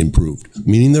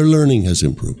 meaning their learning has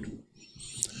improved.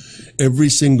 Every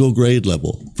single grade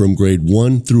level, from grade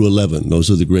 1 through 11, those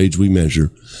are the grades we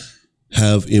measure,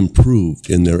 have improved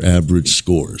in their average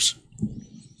scores.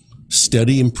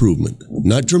 Steady improvement,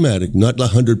 not dramatic, not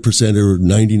 100% or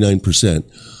 99%,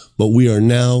 but we are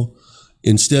now,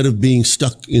 instead of being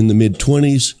stuck in the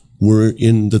mid-20s, we're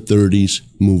in the 30s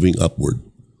moving upward.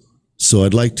 So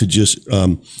I'd like to just,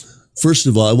 first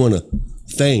of all, I want to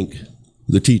thank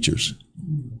the teachers.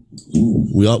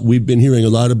 We've been hearing a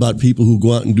lot about people who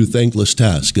go out and do thankless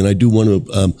tasks, and I do want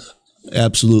to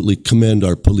absolutely commend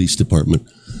our police department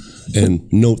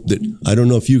and note that, I don't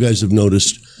know if you guys have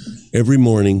noticed, every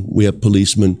morning we have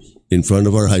policemen in front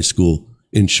of our high school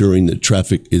ensuring that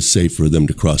traffic is safe for them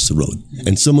to cross the road.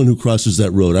 And someone who crosses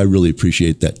that road, I really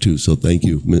appreciate that too. So thank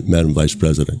you, Madam Vice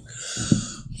President.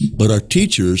 But our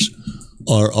teachers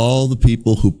are all the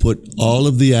people who put all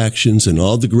of the actions and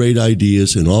all the great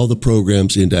ideas and all the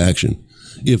programs into action.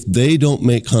 If they don't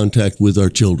make contact with our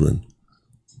children,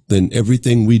 then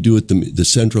everything we do at the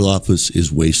central office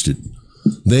is wasted.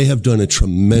 They have done a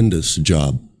tremendous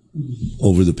job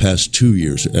over the past 2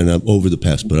 years, and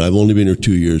but I've only been here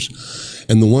 2 years.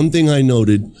 And the one thing I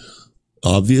noted,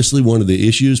 obviously one of the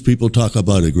issues people talk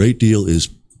about a great deal is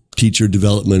teacher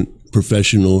development,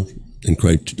 professional, and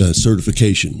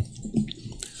certification.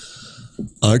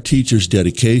 Our teachers'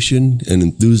 dedication and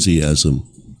enthusiasm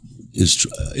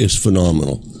is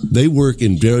phenomenal. They work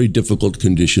in very difficult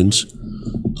conditions.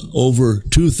 Over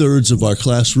 2/3 of our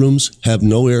classrooms have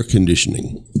no air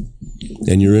conditioning.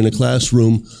 And you're in a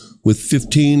classroom with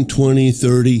 15, 20,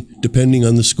 30, depending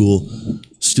on the school,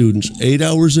 students, 8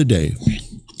 hours a day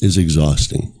is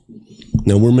exhausting.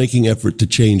 Now, we're making effort to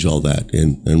change all that,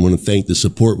 and I want to thank the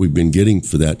support we've been getting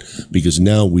for that, because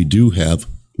now we do have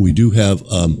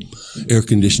air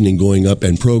conditioning going up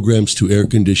and programs to air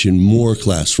condition more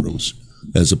classrooms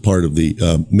as a part of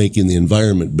the making the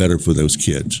environment better for those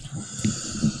kids.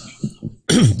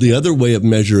 The other way of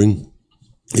measuring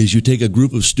is you take a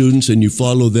group of students and you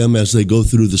follow them as they go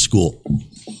through the school.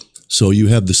 So you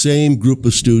have the same group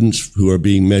of students who are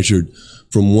being measured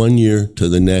from 1 year to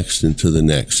the next and to the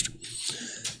next.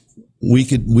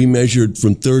 We measured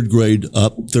from third grade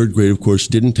up. Third grade, of course,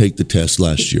 didn't take the test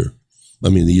last year. I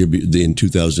mean, in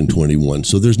 2021.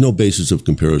 So there's no basis of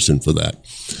comparison for that.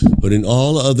 But in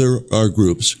all our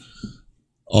groups,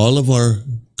 all of our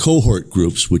cohort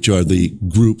groups, which are the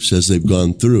groups as they've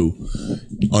gone through,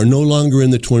 are no longer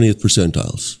in the 20th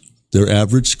percentiles. Their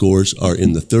average scores are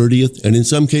in the 30th and in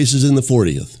some cases in the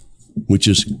 40th, which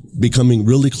is becoming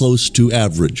really close to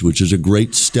average, which is a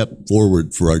great step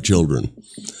forward for our children.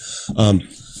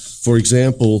 For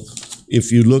example,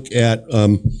 if you look at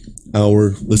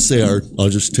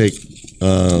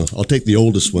I'll take the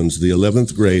oldest ones, the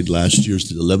 11th grade, last year's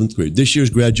the 11th grade, this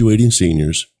year's graduating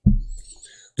seniors.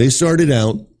 They started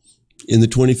out in the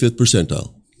 25th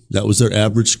percentile. That was their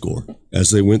average score as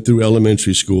they went through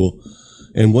elementary school.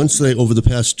 And over the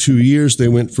past 2 years, they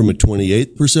went from a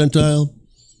 28th percentile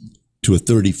to a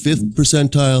 35th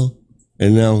percentile,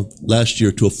 and now last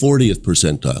year to a 40th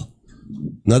percentile.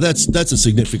 Now that's a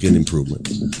significant improvement.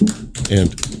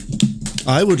 And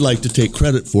I would like to take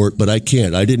credit for it, but I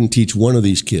can't. I didn't teach one of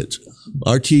these kids.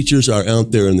 Our teachers are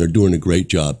out there and they're doing a great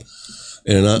job.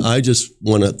 And I just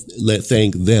want to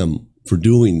thank them for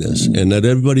doing this and let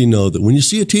everybody know that when you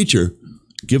see a teacher,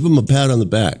 give them a pat on the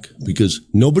back, because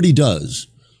nobody does.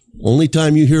 Only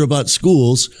time you hear about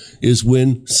schools is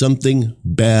when something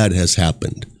bad has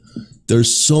happened.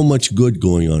 There's so much good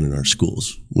going on in our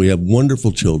schools. We have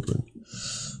wonderful children.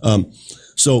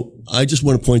 So I just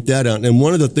want to point that out. And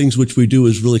one of the things which we do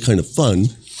is really kind of fun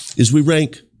is we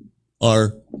rank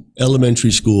our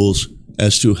elementary schools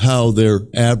as to how their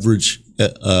average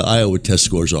Iowa test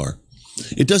scores are.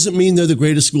 It doesn't mean they're the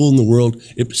greatest school in the world.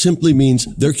 It simply means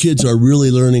their kids are really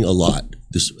learning a lot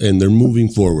and they're moving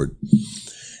forward.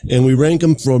 And we rank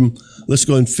them from, let's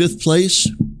go in 5th place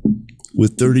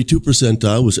with 32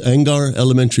 percentile was Angar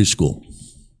Elementary School.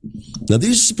 Now,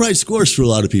 these are surprise scores for a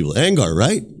lot of people. Angar,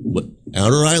 right?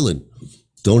 Outer Island.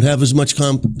 Don't have as much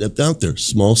depth out there.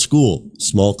 Small school,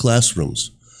 small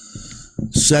classrooms.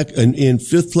 In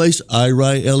 5th place,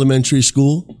 Iri Elementary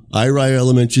School. Iri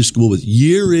Elementary School with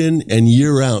year in and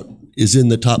year out is in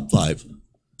the top 5.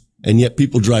 And yet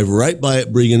people drive right by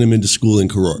it, bringing them into school in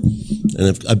Karor.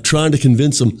 And I'm trying to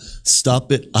convince them,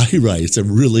 stop it, Iri. It's a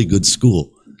really good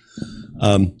school.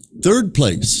 3rd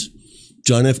place,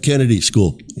 John F. Kennedy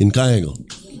School in Kayango.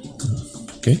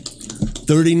 Okay.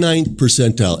 39th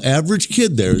percentile. Average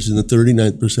kid there is in the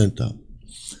 39th percentile.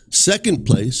 2nd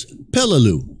place,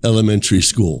 Peleliu Elementary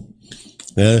School.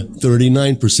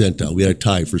 39th percentile. We had a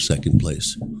tie for 2nd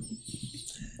place.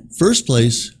 1st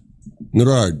place,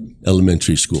 Ngarard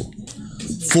Elementary School.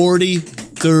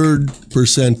 43rd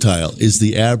percentile is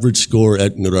the average score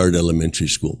at Ngarard Elementary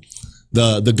School.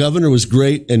 The governor was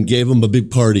great and gave him a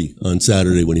big party on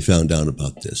Saturday when he found out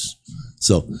about this.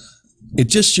 So it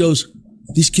just shows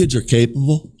these kids are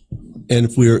capable, and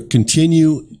if we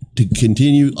continue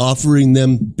offering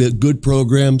them good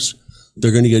programs,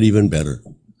 they're going to get even better.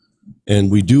 And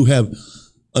we do have,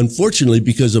 unfortunately,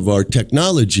 because of our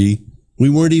technology, we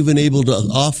weren't even able to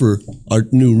offer our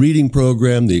new reading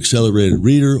program, the accelerated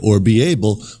reader, or be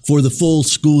able for the full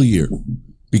school year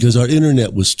because our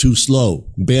internet was too slow.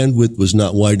 Bandwidth was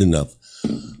not wide enough.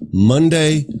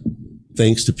 Monday,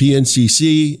 thanks to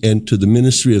PNCC and to the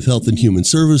Ministry of Health and Human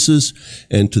Services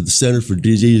and to the Center for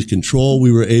Disease Control,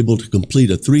 we were able to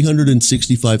complete a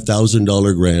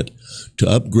 $365,000 grant to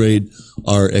upgrade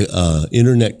our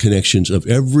internet connections of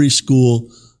every school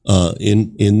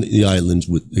in the islands,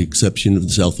 with the exception of the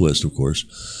Southwest, of course.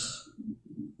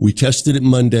 We tested it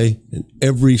Monday, and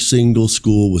every single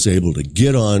school was able to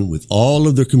get on with all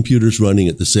of their computers running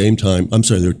at the same time. I'm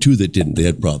sorry, there were 2 that didn't. They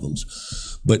had problems.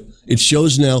 But it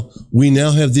shows now, we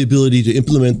now have the ability to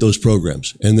implement those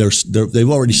programs, and they've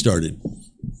already started.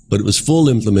 But it was full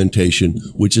implementation,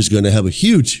 which is going to have a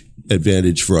huge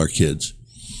advantage for our kids.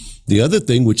 The other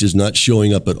thing, which is not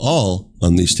showing up at all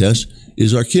on these tests,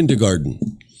 is our kindergarten.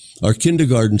 Our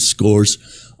kindergarten scores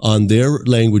on their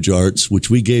language arts,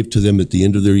 which we gave to them at the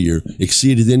end of their year,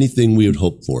 exceeded anything we had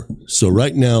hoped for. So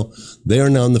right now, they are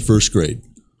now in the 1st grade.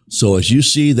 So as you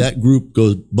see that group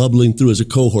go bubbling through as a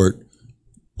cohort,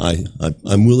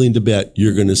 I'm willing to bet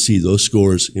you're going to see those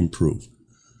scores improve.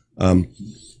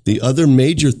 The other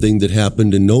major thing that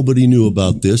happened, and nobody knew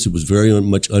about this, it was very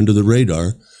much under the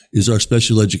radar, is our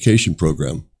special education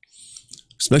program.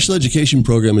 Special education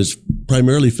program is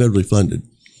primarily federally funded.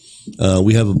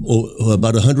 We have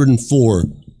about 104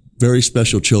 very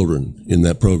special children in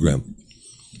that program.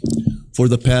 For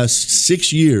the past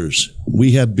 6 years,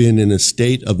 we have been in a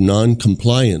state of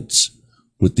non-compliance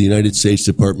with the United States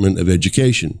Department of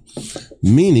Education,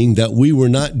 meaning that we were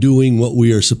not doing what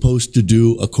we are supposed to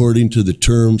do according to the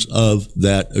terms of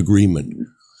that agreement,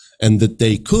 and that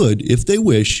they could, if they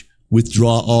wish,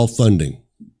 withdraw all funding.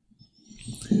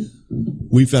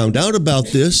 We found out about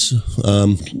this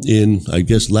in, I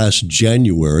guess, last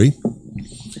January,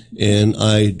 and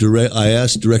I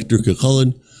asked Director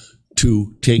Kukulkan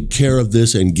to take care of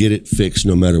this and get it fixed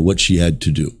no matter what she had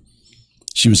to do.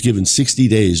 She was given 60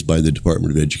 days by the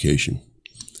Department of Education.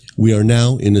 We are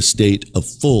now in a state of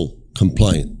full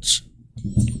compliance,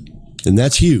 and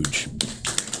that's huge.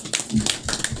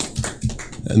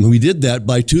 And we did that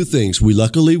by two things. We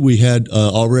had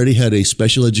already had a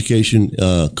special education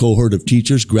cohort of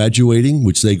teachers graduating,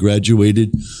 which they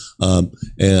graduated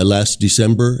last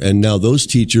December, and now those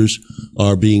teachers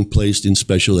are being placed in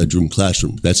special education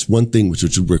classroom. That's one thing which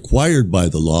is required by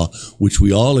the law, which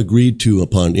we all agreed to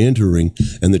upon entering,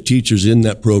 and the teachers in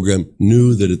that program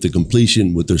knew that at the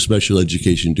completion with their special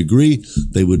education degree,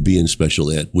 they would be in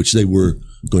special ed, which they were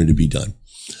going to be done.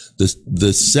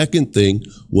 The second thing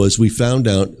was we found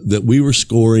out that we were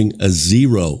scoring a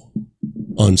 0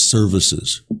 on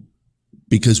services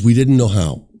because we didn't know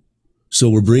how. So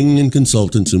we're bringing in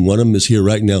consultants, and one of them is here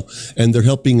right now, and they're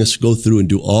helping us go through and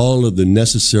do all of the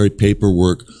necessary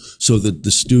paperwork so that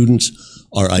the students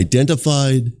are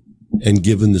identified and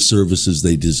given the services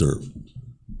they deserve.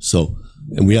 So,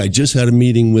 and I just had a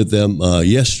meeting with them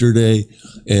yesterday,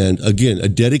 and again, a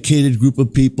dedicated group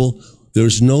of people.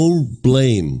 There's no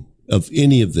blame of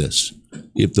any of this.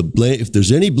 If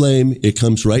there's any blame, it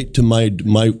comes right to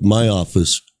my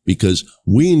office, because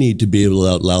we need to be able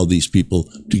to allow these people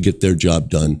to get their job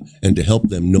done and to help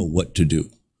them know what to do.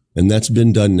 And that's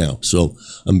been done now. So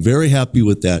I'm very happy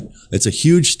with that. It's a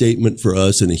huge statement for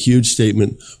us and a huge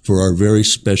statement for our very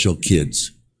special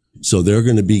kids. So they're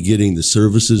going to be getting the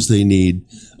services they need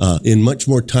in much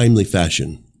more timely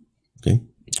fashion.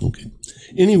 Okay.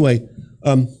 Anyway,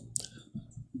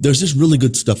 there's just really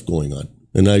good stuff going on.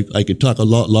 And I could talk a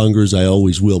lot longer, as I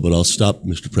always will, but I'll stop,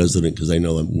 Mr. President, because I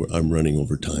know I'm running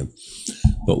over time.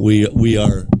 But we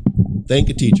are, thank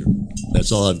a teacher.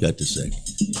 That's all I've got to say.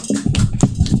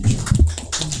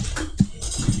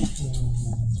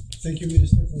 Thank you,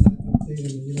 Minister, for that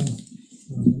update.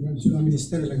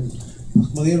 Minister,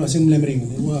 magiging masing lemring,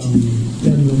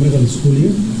 numerical school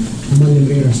year,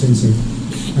 lemring sensei.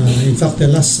 In fact,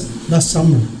 last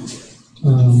summer,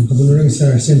 kadulurang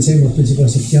sa sensei mo principal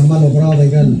sa Kiamal obrada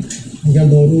igal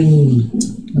doru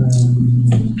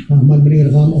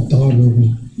malbring ram of Tagalog.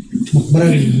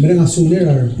 Mereng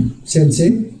asulir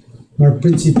sensei our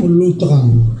principal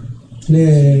lutakang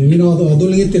ne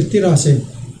adulang itiltira se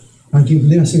ang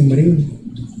kibli asing maring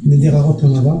hindi ako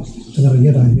tangaba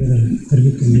tangargira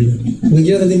tergit kindi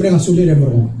ngagira tadi mereng asulir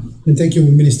mo. And thank you,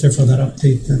 Minister, for that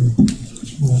update.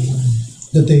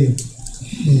 That they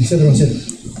said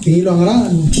tingin lang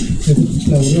araan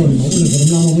lauro no ulo pero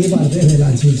lang mo iba ate ay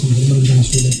lang sin mga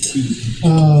sulit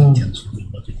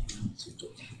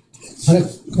ara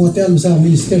kung tayo sa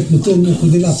minister nutong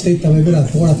kung dila update tayo bera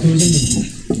para tuloy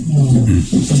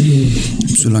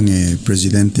sulang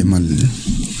presidente mal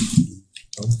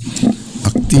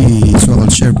akti soal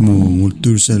chef mo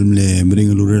multursel le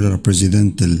mring lurela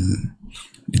president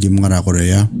di mga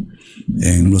Korea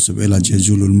en los vela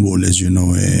jejulul mo as you know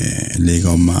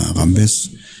lega ma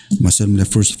gambes Masam the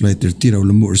first flight tira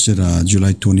ulam ursira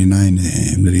July 29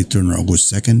 return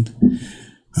August 2nd.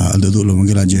 Aldado lo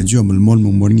mangela jejo mal mol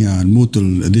morning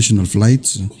mutul additional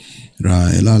flights ra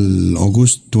elal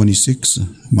August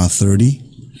 26 ma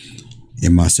 30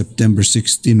 ma September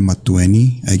 16 ma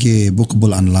 20 age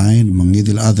bookable online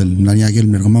mangidil adal nanyagel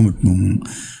mergamamut mong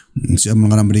siya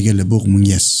mga ramrigel book mong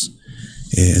yes.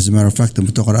 As a matter of fact,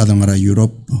 mutokar adal ngara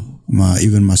Europe ma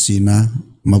even masina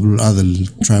mablul adal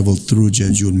travel through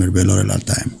Jeju merbelo all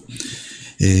time.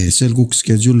 Selguk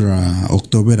schedule ra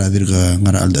October adir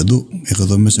ngara aldadu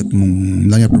ekodomes mong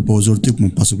lanya proposal tip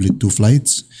mong possibly 2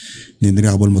 flights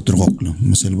nindira abol motorok lo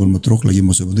maselbol motorok lagi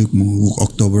mo sabudik mo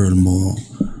October mo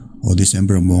o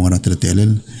December mo ngara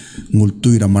tretelel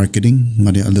ngultu ira marketing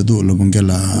ngari aldadu lo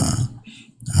mangela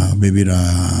baby ra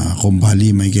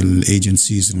kumbali Michael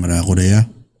agencies ngara Korea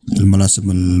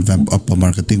الملاسم الفامب up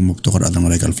marketing مكتوكر أدم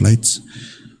رجال flights.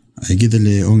 أكيد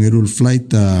اللي أونيرول flight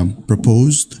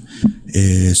proposed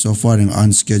so far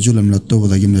on schedule ملتو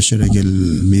وده جمنا شركة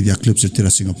media clips ترى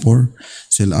سنغافورة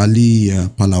سل علي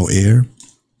Palau Air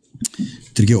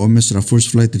ترجع أمس را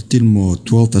first flight تلمو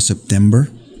 12th September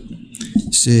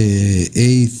سي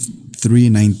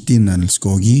A319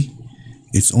 السكوغي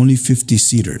it's only 50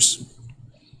 seaters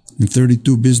in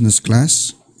 32 business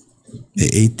class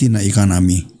 18 na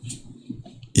economy.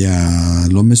 Ya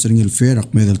lomes ring el fare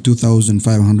akmedal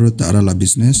 2,500 ta arala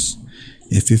business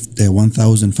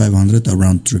 1,500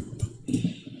 around trip.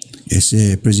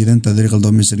 Ese president adere kal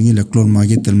lomes ring el klol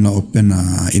magit na open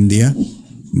India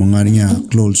mangaringa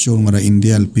klol show ngara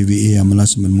India el PVA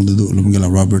amalas men mudu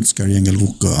lumgela Roberts Karyangel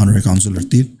hook honorary councilor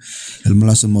tir el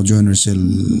malas mo joiners el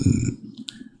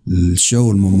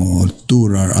الشو المو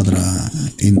التور أدرا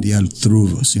إنديال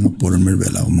through سنغافورة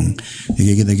مربلا ومن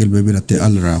هيك كده قلب بيلا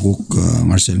تقال راقوك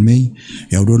مارسيل مي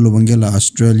يودور له بنجلا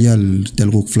أستراليا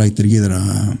تلقوك فلايت رجيدرا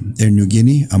إير نيو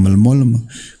غيني أمل مول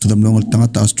قدام لون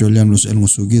التنقط أستراليا ملوس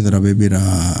المسوقي درا بيبيرا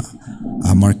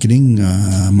ماركتينج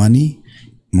ماني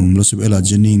من ملوس بيلا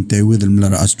جنين تيويد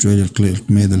الملارا أستراليا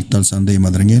الكليك ميد التال ساندي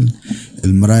مدرنجل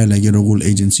المراي لاجي رجول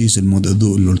agencies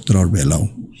الموددو الأولترار بيلاو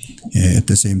at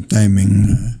the same time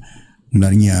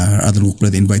ملارنيا other group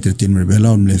that invited team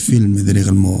بيلاو من الفيلم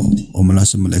دريغل مو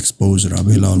وملاسم الexposure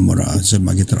بيلاو المرا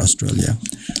سلما جيتر أستراليا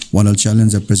ولا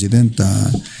الchallenge president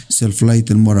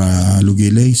self-flight المرا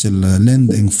لوجيلي سل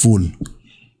land in full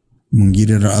من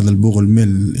جيرر other بوغل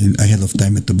ميل ahead of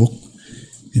time at the book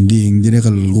Hindi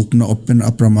dirigel group na open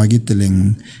up ramagit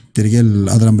teleng dirigel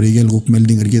adram rigel group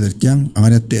melding rigel tiang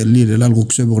angaret teli relal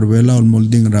group se borbela ol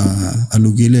molding ra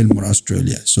alugile mor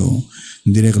Australia so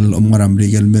dirigel omaram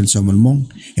rigel mel samalmong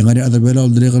angare adar bela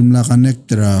ol dirigel mla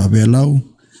connect ra belau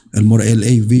el mor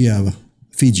LA via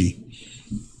Fiji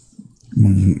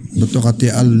beto kati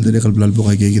al dirigel blal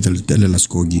buka gigitel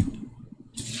telelaskogi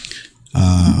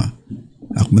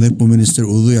Akmadek po Minister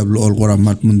Udo yablo all kora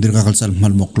mat mundir kakal sal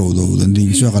mal moklo do dan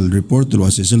ding so kal report lo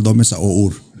asisel dome sa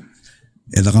OUR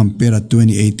eda compare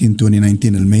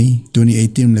 2018-2019 el May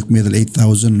 2018 like middle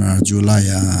 8,000 July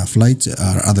flights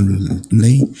are other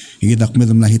lay igidak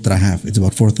middle na hitra half it's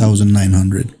about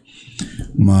 4,900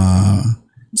 ma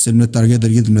selme target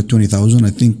dergit na 20,000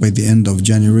 I think by the end of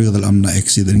January dal amna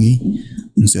exceed ngi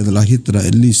instead la hitra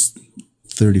at least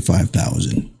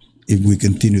 35,000 if we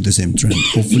continue the same trend.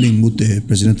 Hopefully, mute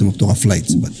President Moktoka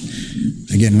flights, but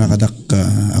again, nga kadak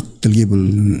talgibol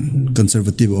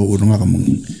conservative o nga kamong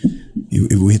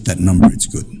if we hit that number, it's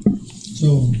good.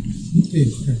 So,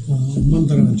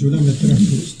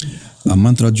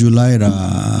 month of July,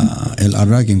 el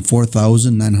araging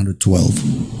 4,912.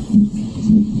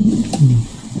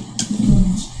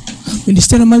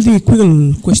 Minister, maldi quick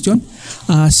question.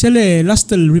 Sel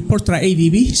last report ra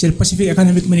ADB, sel Pacific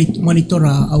Economic Monitor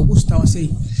Augusta was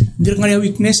dir nga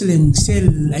weakness leng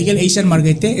sel again Asian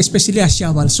market, especially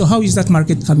Asia. So how is that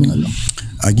market coming along?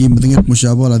 Agi matingat mo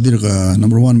siya bala dir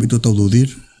number 1 ito taw dir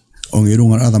ong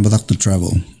irong adam batak to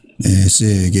travel.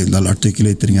 Se lal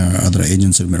articulator nga other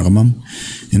agents mergamam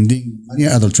hindi mani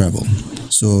other travel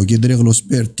so gidre glo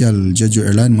spare tial Jeju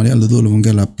airline mali aldo lo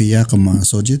mangala pia kama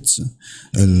sojits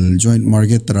el joint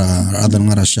market ra other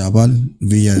nga shabal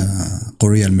via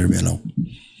Korea merbelo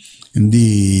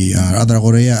hindi other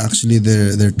Korea actually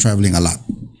they're traveling a lot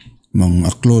mang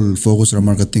aklol focus ra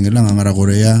marketing lang ang ara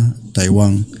Korea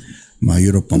Taiwan ma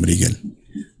Europe pamrigel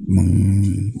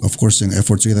of course yung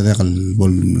efforts kita kal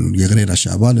bol gagre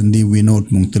shabal hindi we know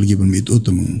mong talgibon mit ut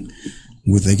mong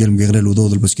with agel gagre ludo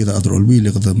dal bas kita adrol bi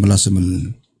le kada malasam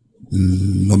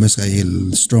lomes kay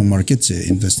strong market se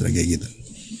investor gagida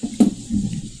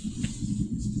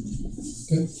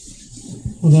okay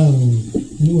oda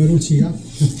nu eru chiga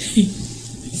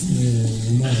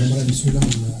ma zamara bisulam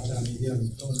ada media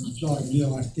to dia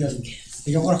martial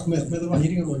diga korak met ma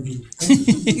hiringa golbi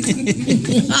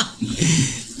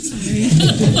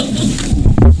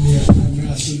Yeah,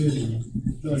 absolutely.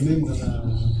 No, remember,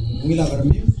 we love our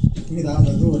meal. We love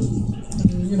the road.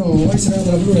 You know, I said,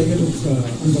 I love the road. I get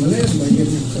on the left, I get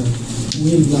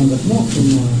wind land that knock from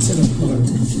 7 o'clock.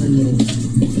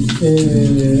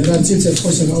 Around 6 at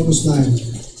first in August 9.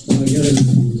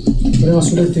 Pero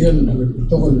sulit tinggal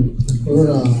tokol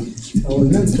Aurora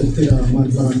Ordnance ketika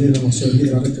manfaat dia masuk di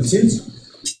dalam sales.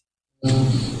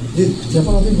 Siapa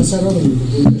nanti besar orang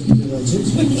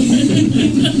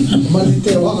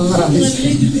Malite ang Arabis.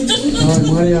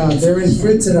 Maria Darren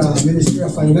Fritz era Ministry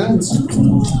of Finance.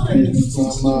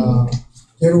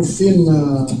 Erufin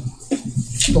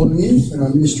Tony era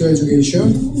Ministry of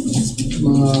Education.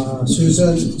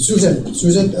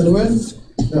 Susan Elwen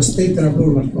the State era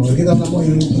Plural. Kita tahu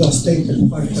yang the State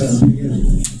part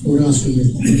Plural sulit.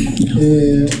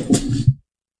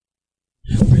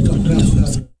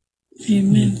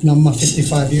 Amen. Number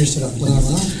 55 years old.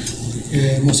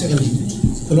 Most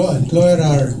employer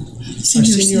are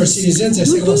senior citizens.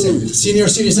 Senior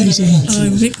citizens.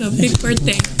 Big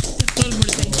birthday. Full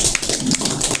birthday.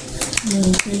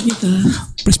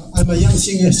 I'm a young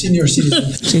senior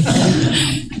citizen.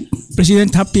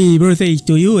 President, happy birthday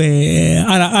to you.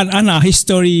 On a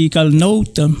historical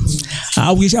note,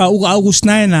 August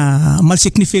 9 mal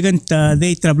significant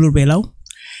day travel belaw.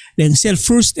 Then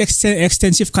first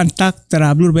extensive contact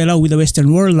travel belaw with the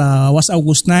Western world was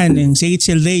August 9 and say it's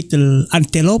date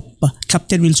Antelope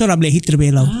Captain Wilson able hit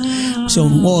belaw. So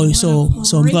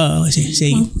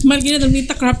say Margina dal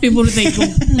mita happy birthday ko.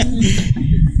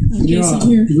 Okay, so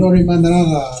here. Glory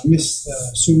Mandaraga, Miss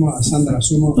Sandra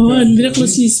Suma. Oh, Andrea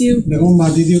Closisio. Nagong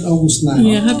madidiyot August 9.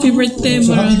 Yeah, happy birthday,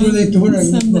 So happy birthday to her.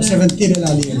 Sandra. 17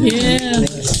 lali. Yeah.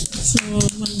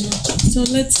 So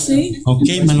let's see.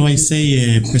 Okay, maluway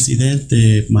say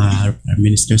Presidente,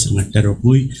 Minister sa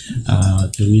Nagtaropuy,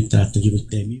 tumita tagi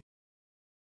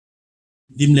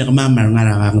Dimle kamamar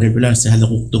nga ang regular sa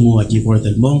halakuk tungo at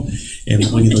portal mong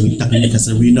kung itong itakini ka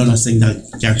sa wino na sing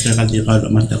character ka di ka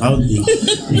matakaw di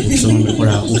so may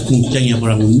pura kung kanya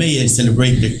pura ng may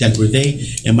celebrate the 10th birthday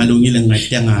malungi lang nga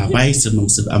nga pay sa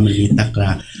mga sab amalitak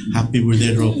ka happy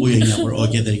birthday ro po yung for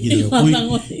oge da gidi ro po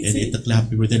itakla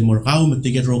happy birthday more ka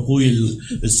matiget ro po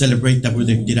celebrate the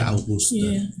birthday dira August.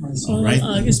 All right,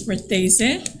 August birthdays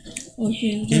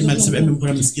Okay, magsab mo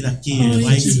pura miskila ki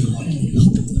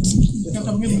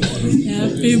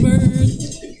happy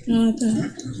birthday.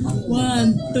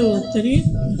 1, 2, 3.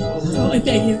 Oh,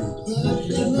 thank you.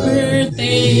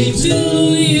 Birthday to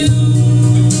you.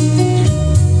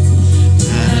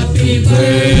 Happy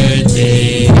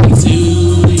birthday to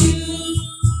you.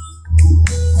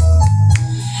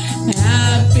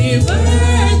 Happy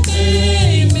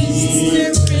birthday,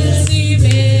 Mr.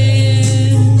 President.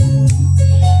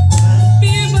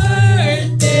 Happy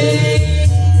birthday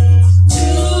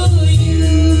to you.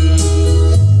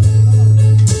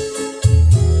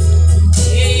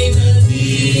 May the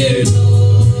dear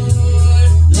Lord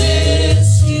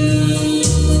bless you.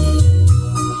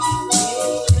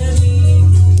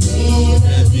 May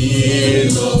the dear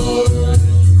Lord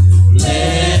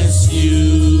bless you.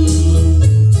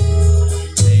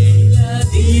 May the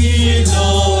dear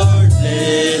Lord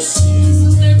bless you,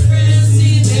 Mr.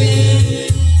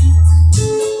 President.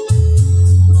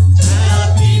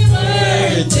 Happy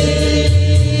birthday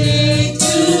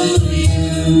to you.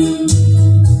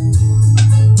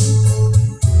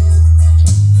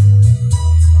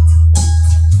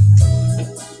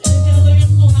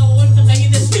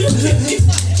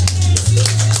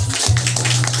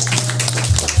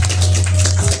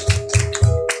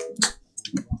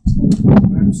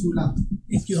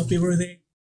 Thank you. Happy birthday.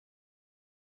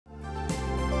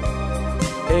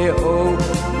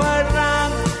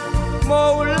 marang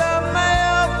maula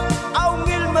mayap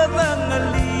aungil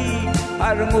madangali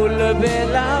arngul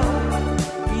belang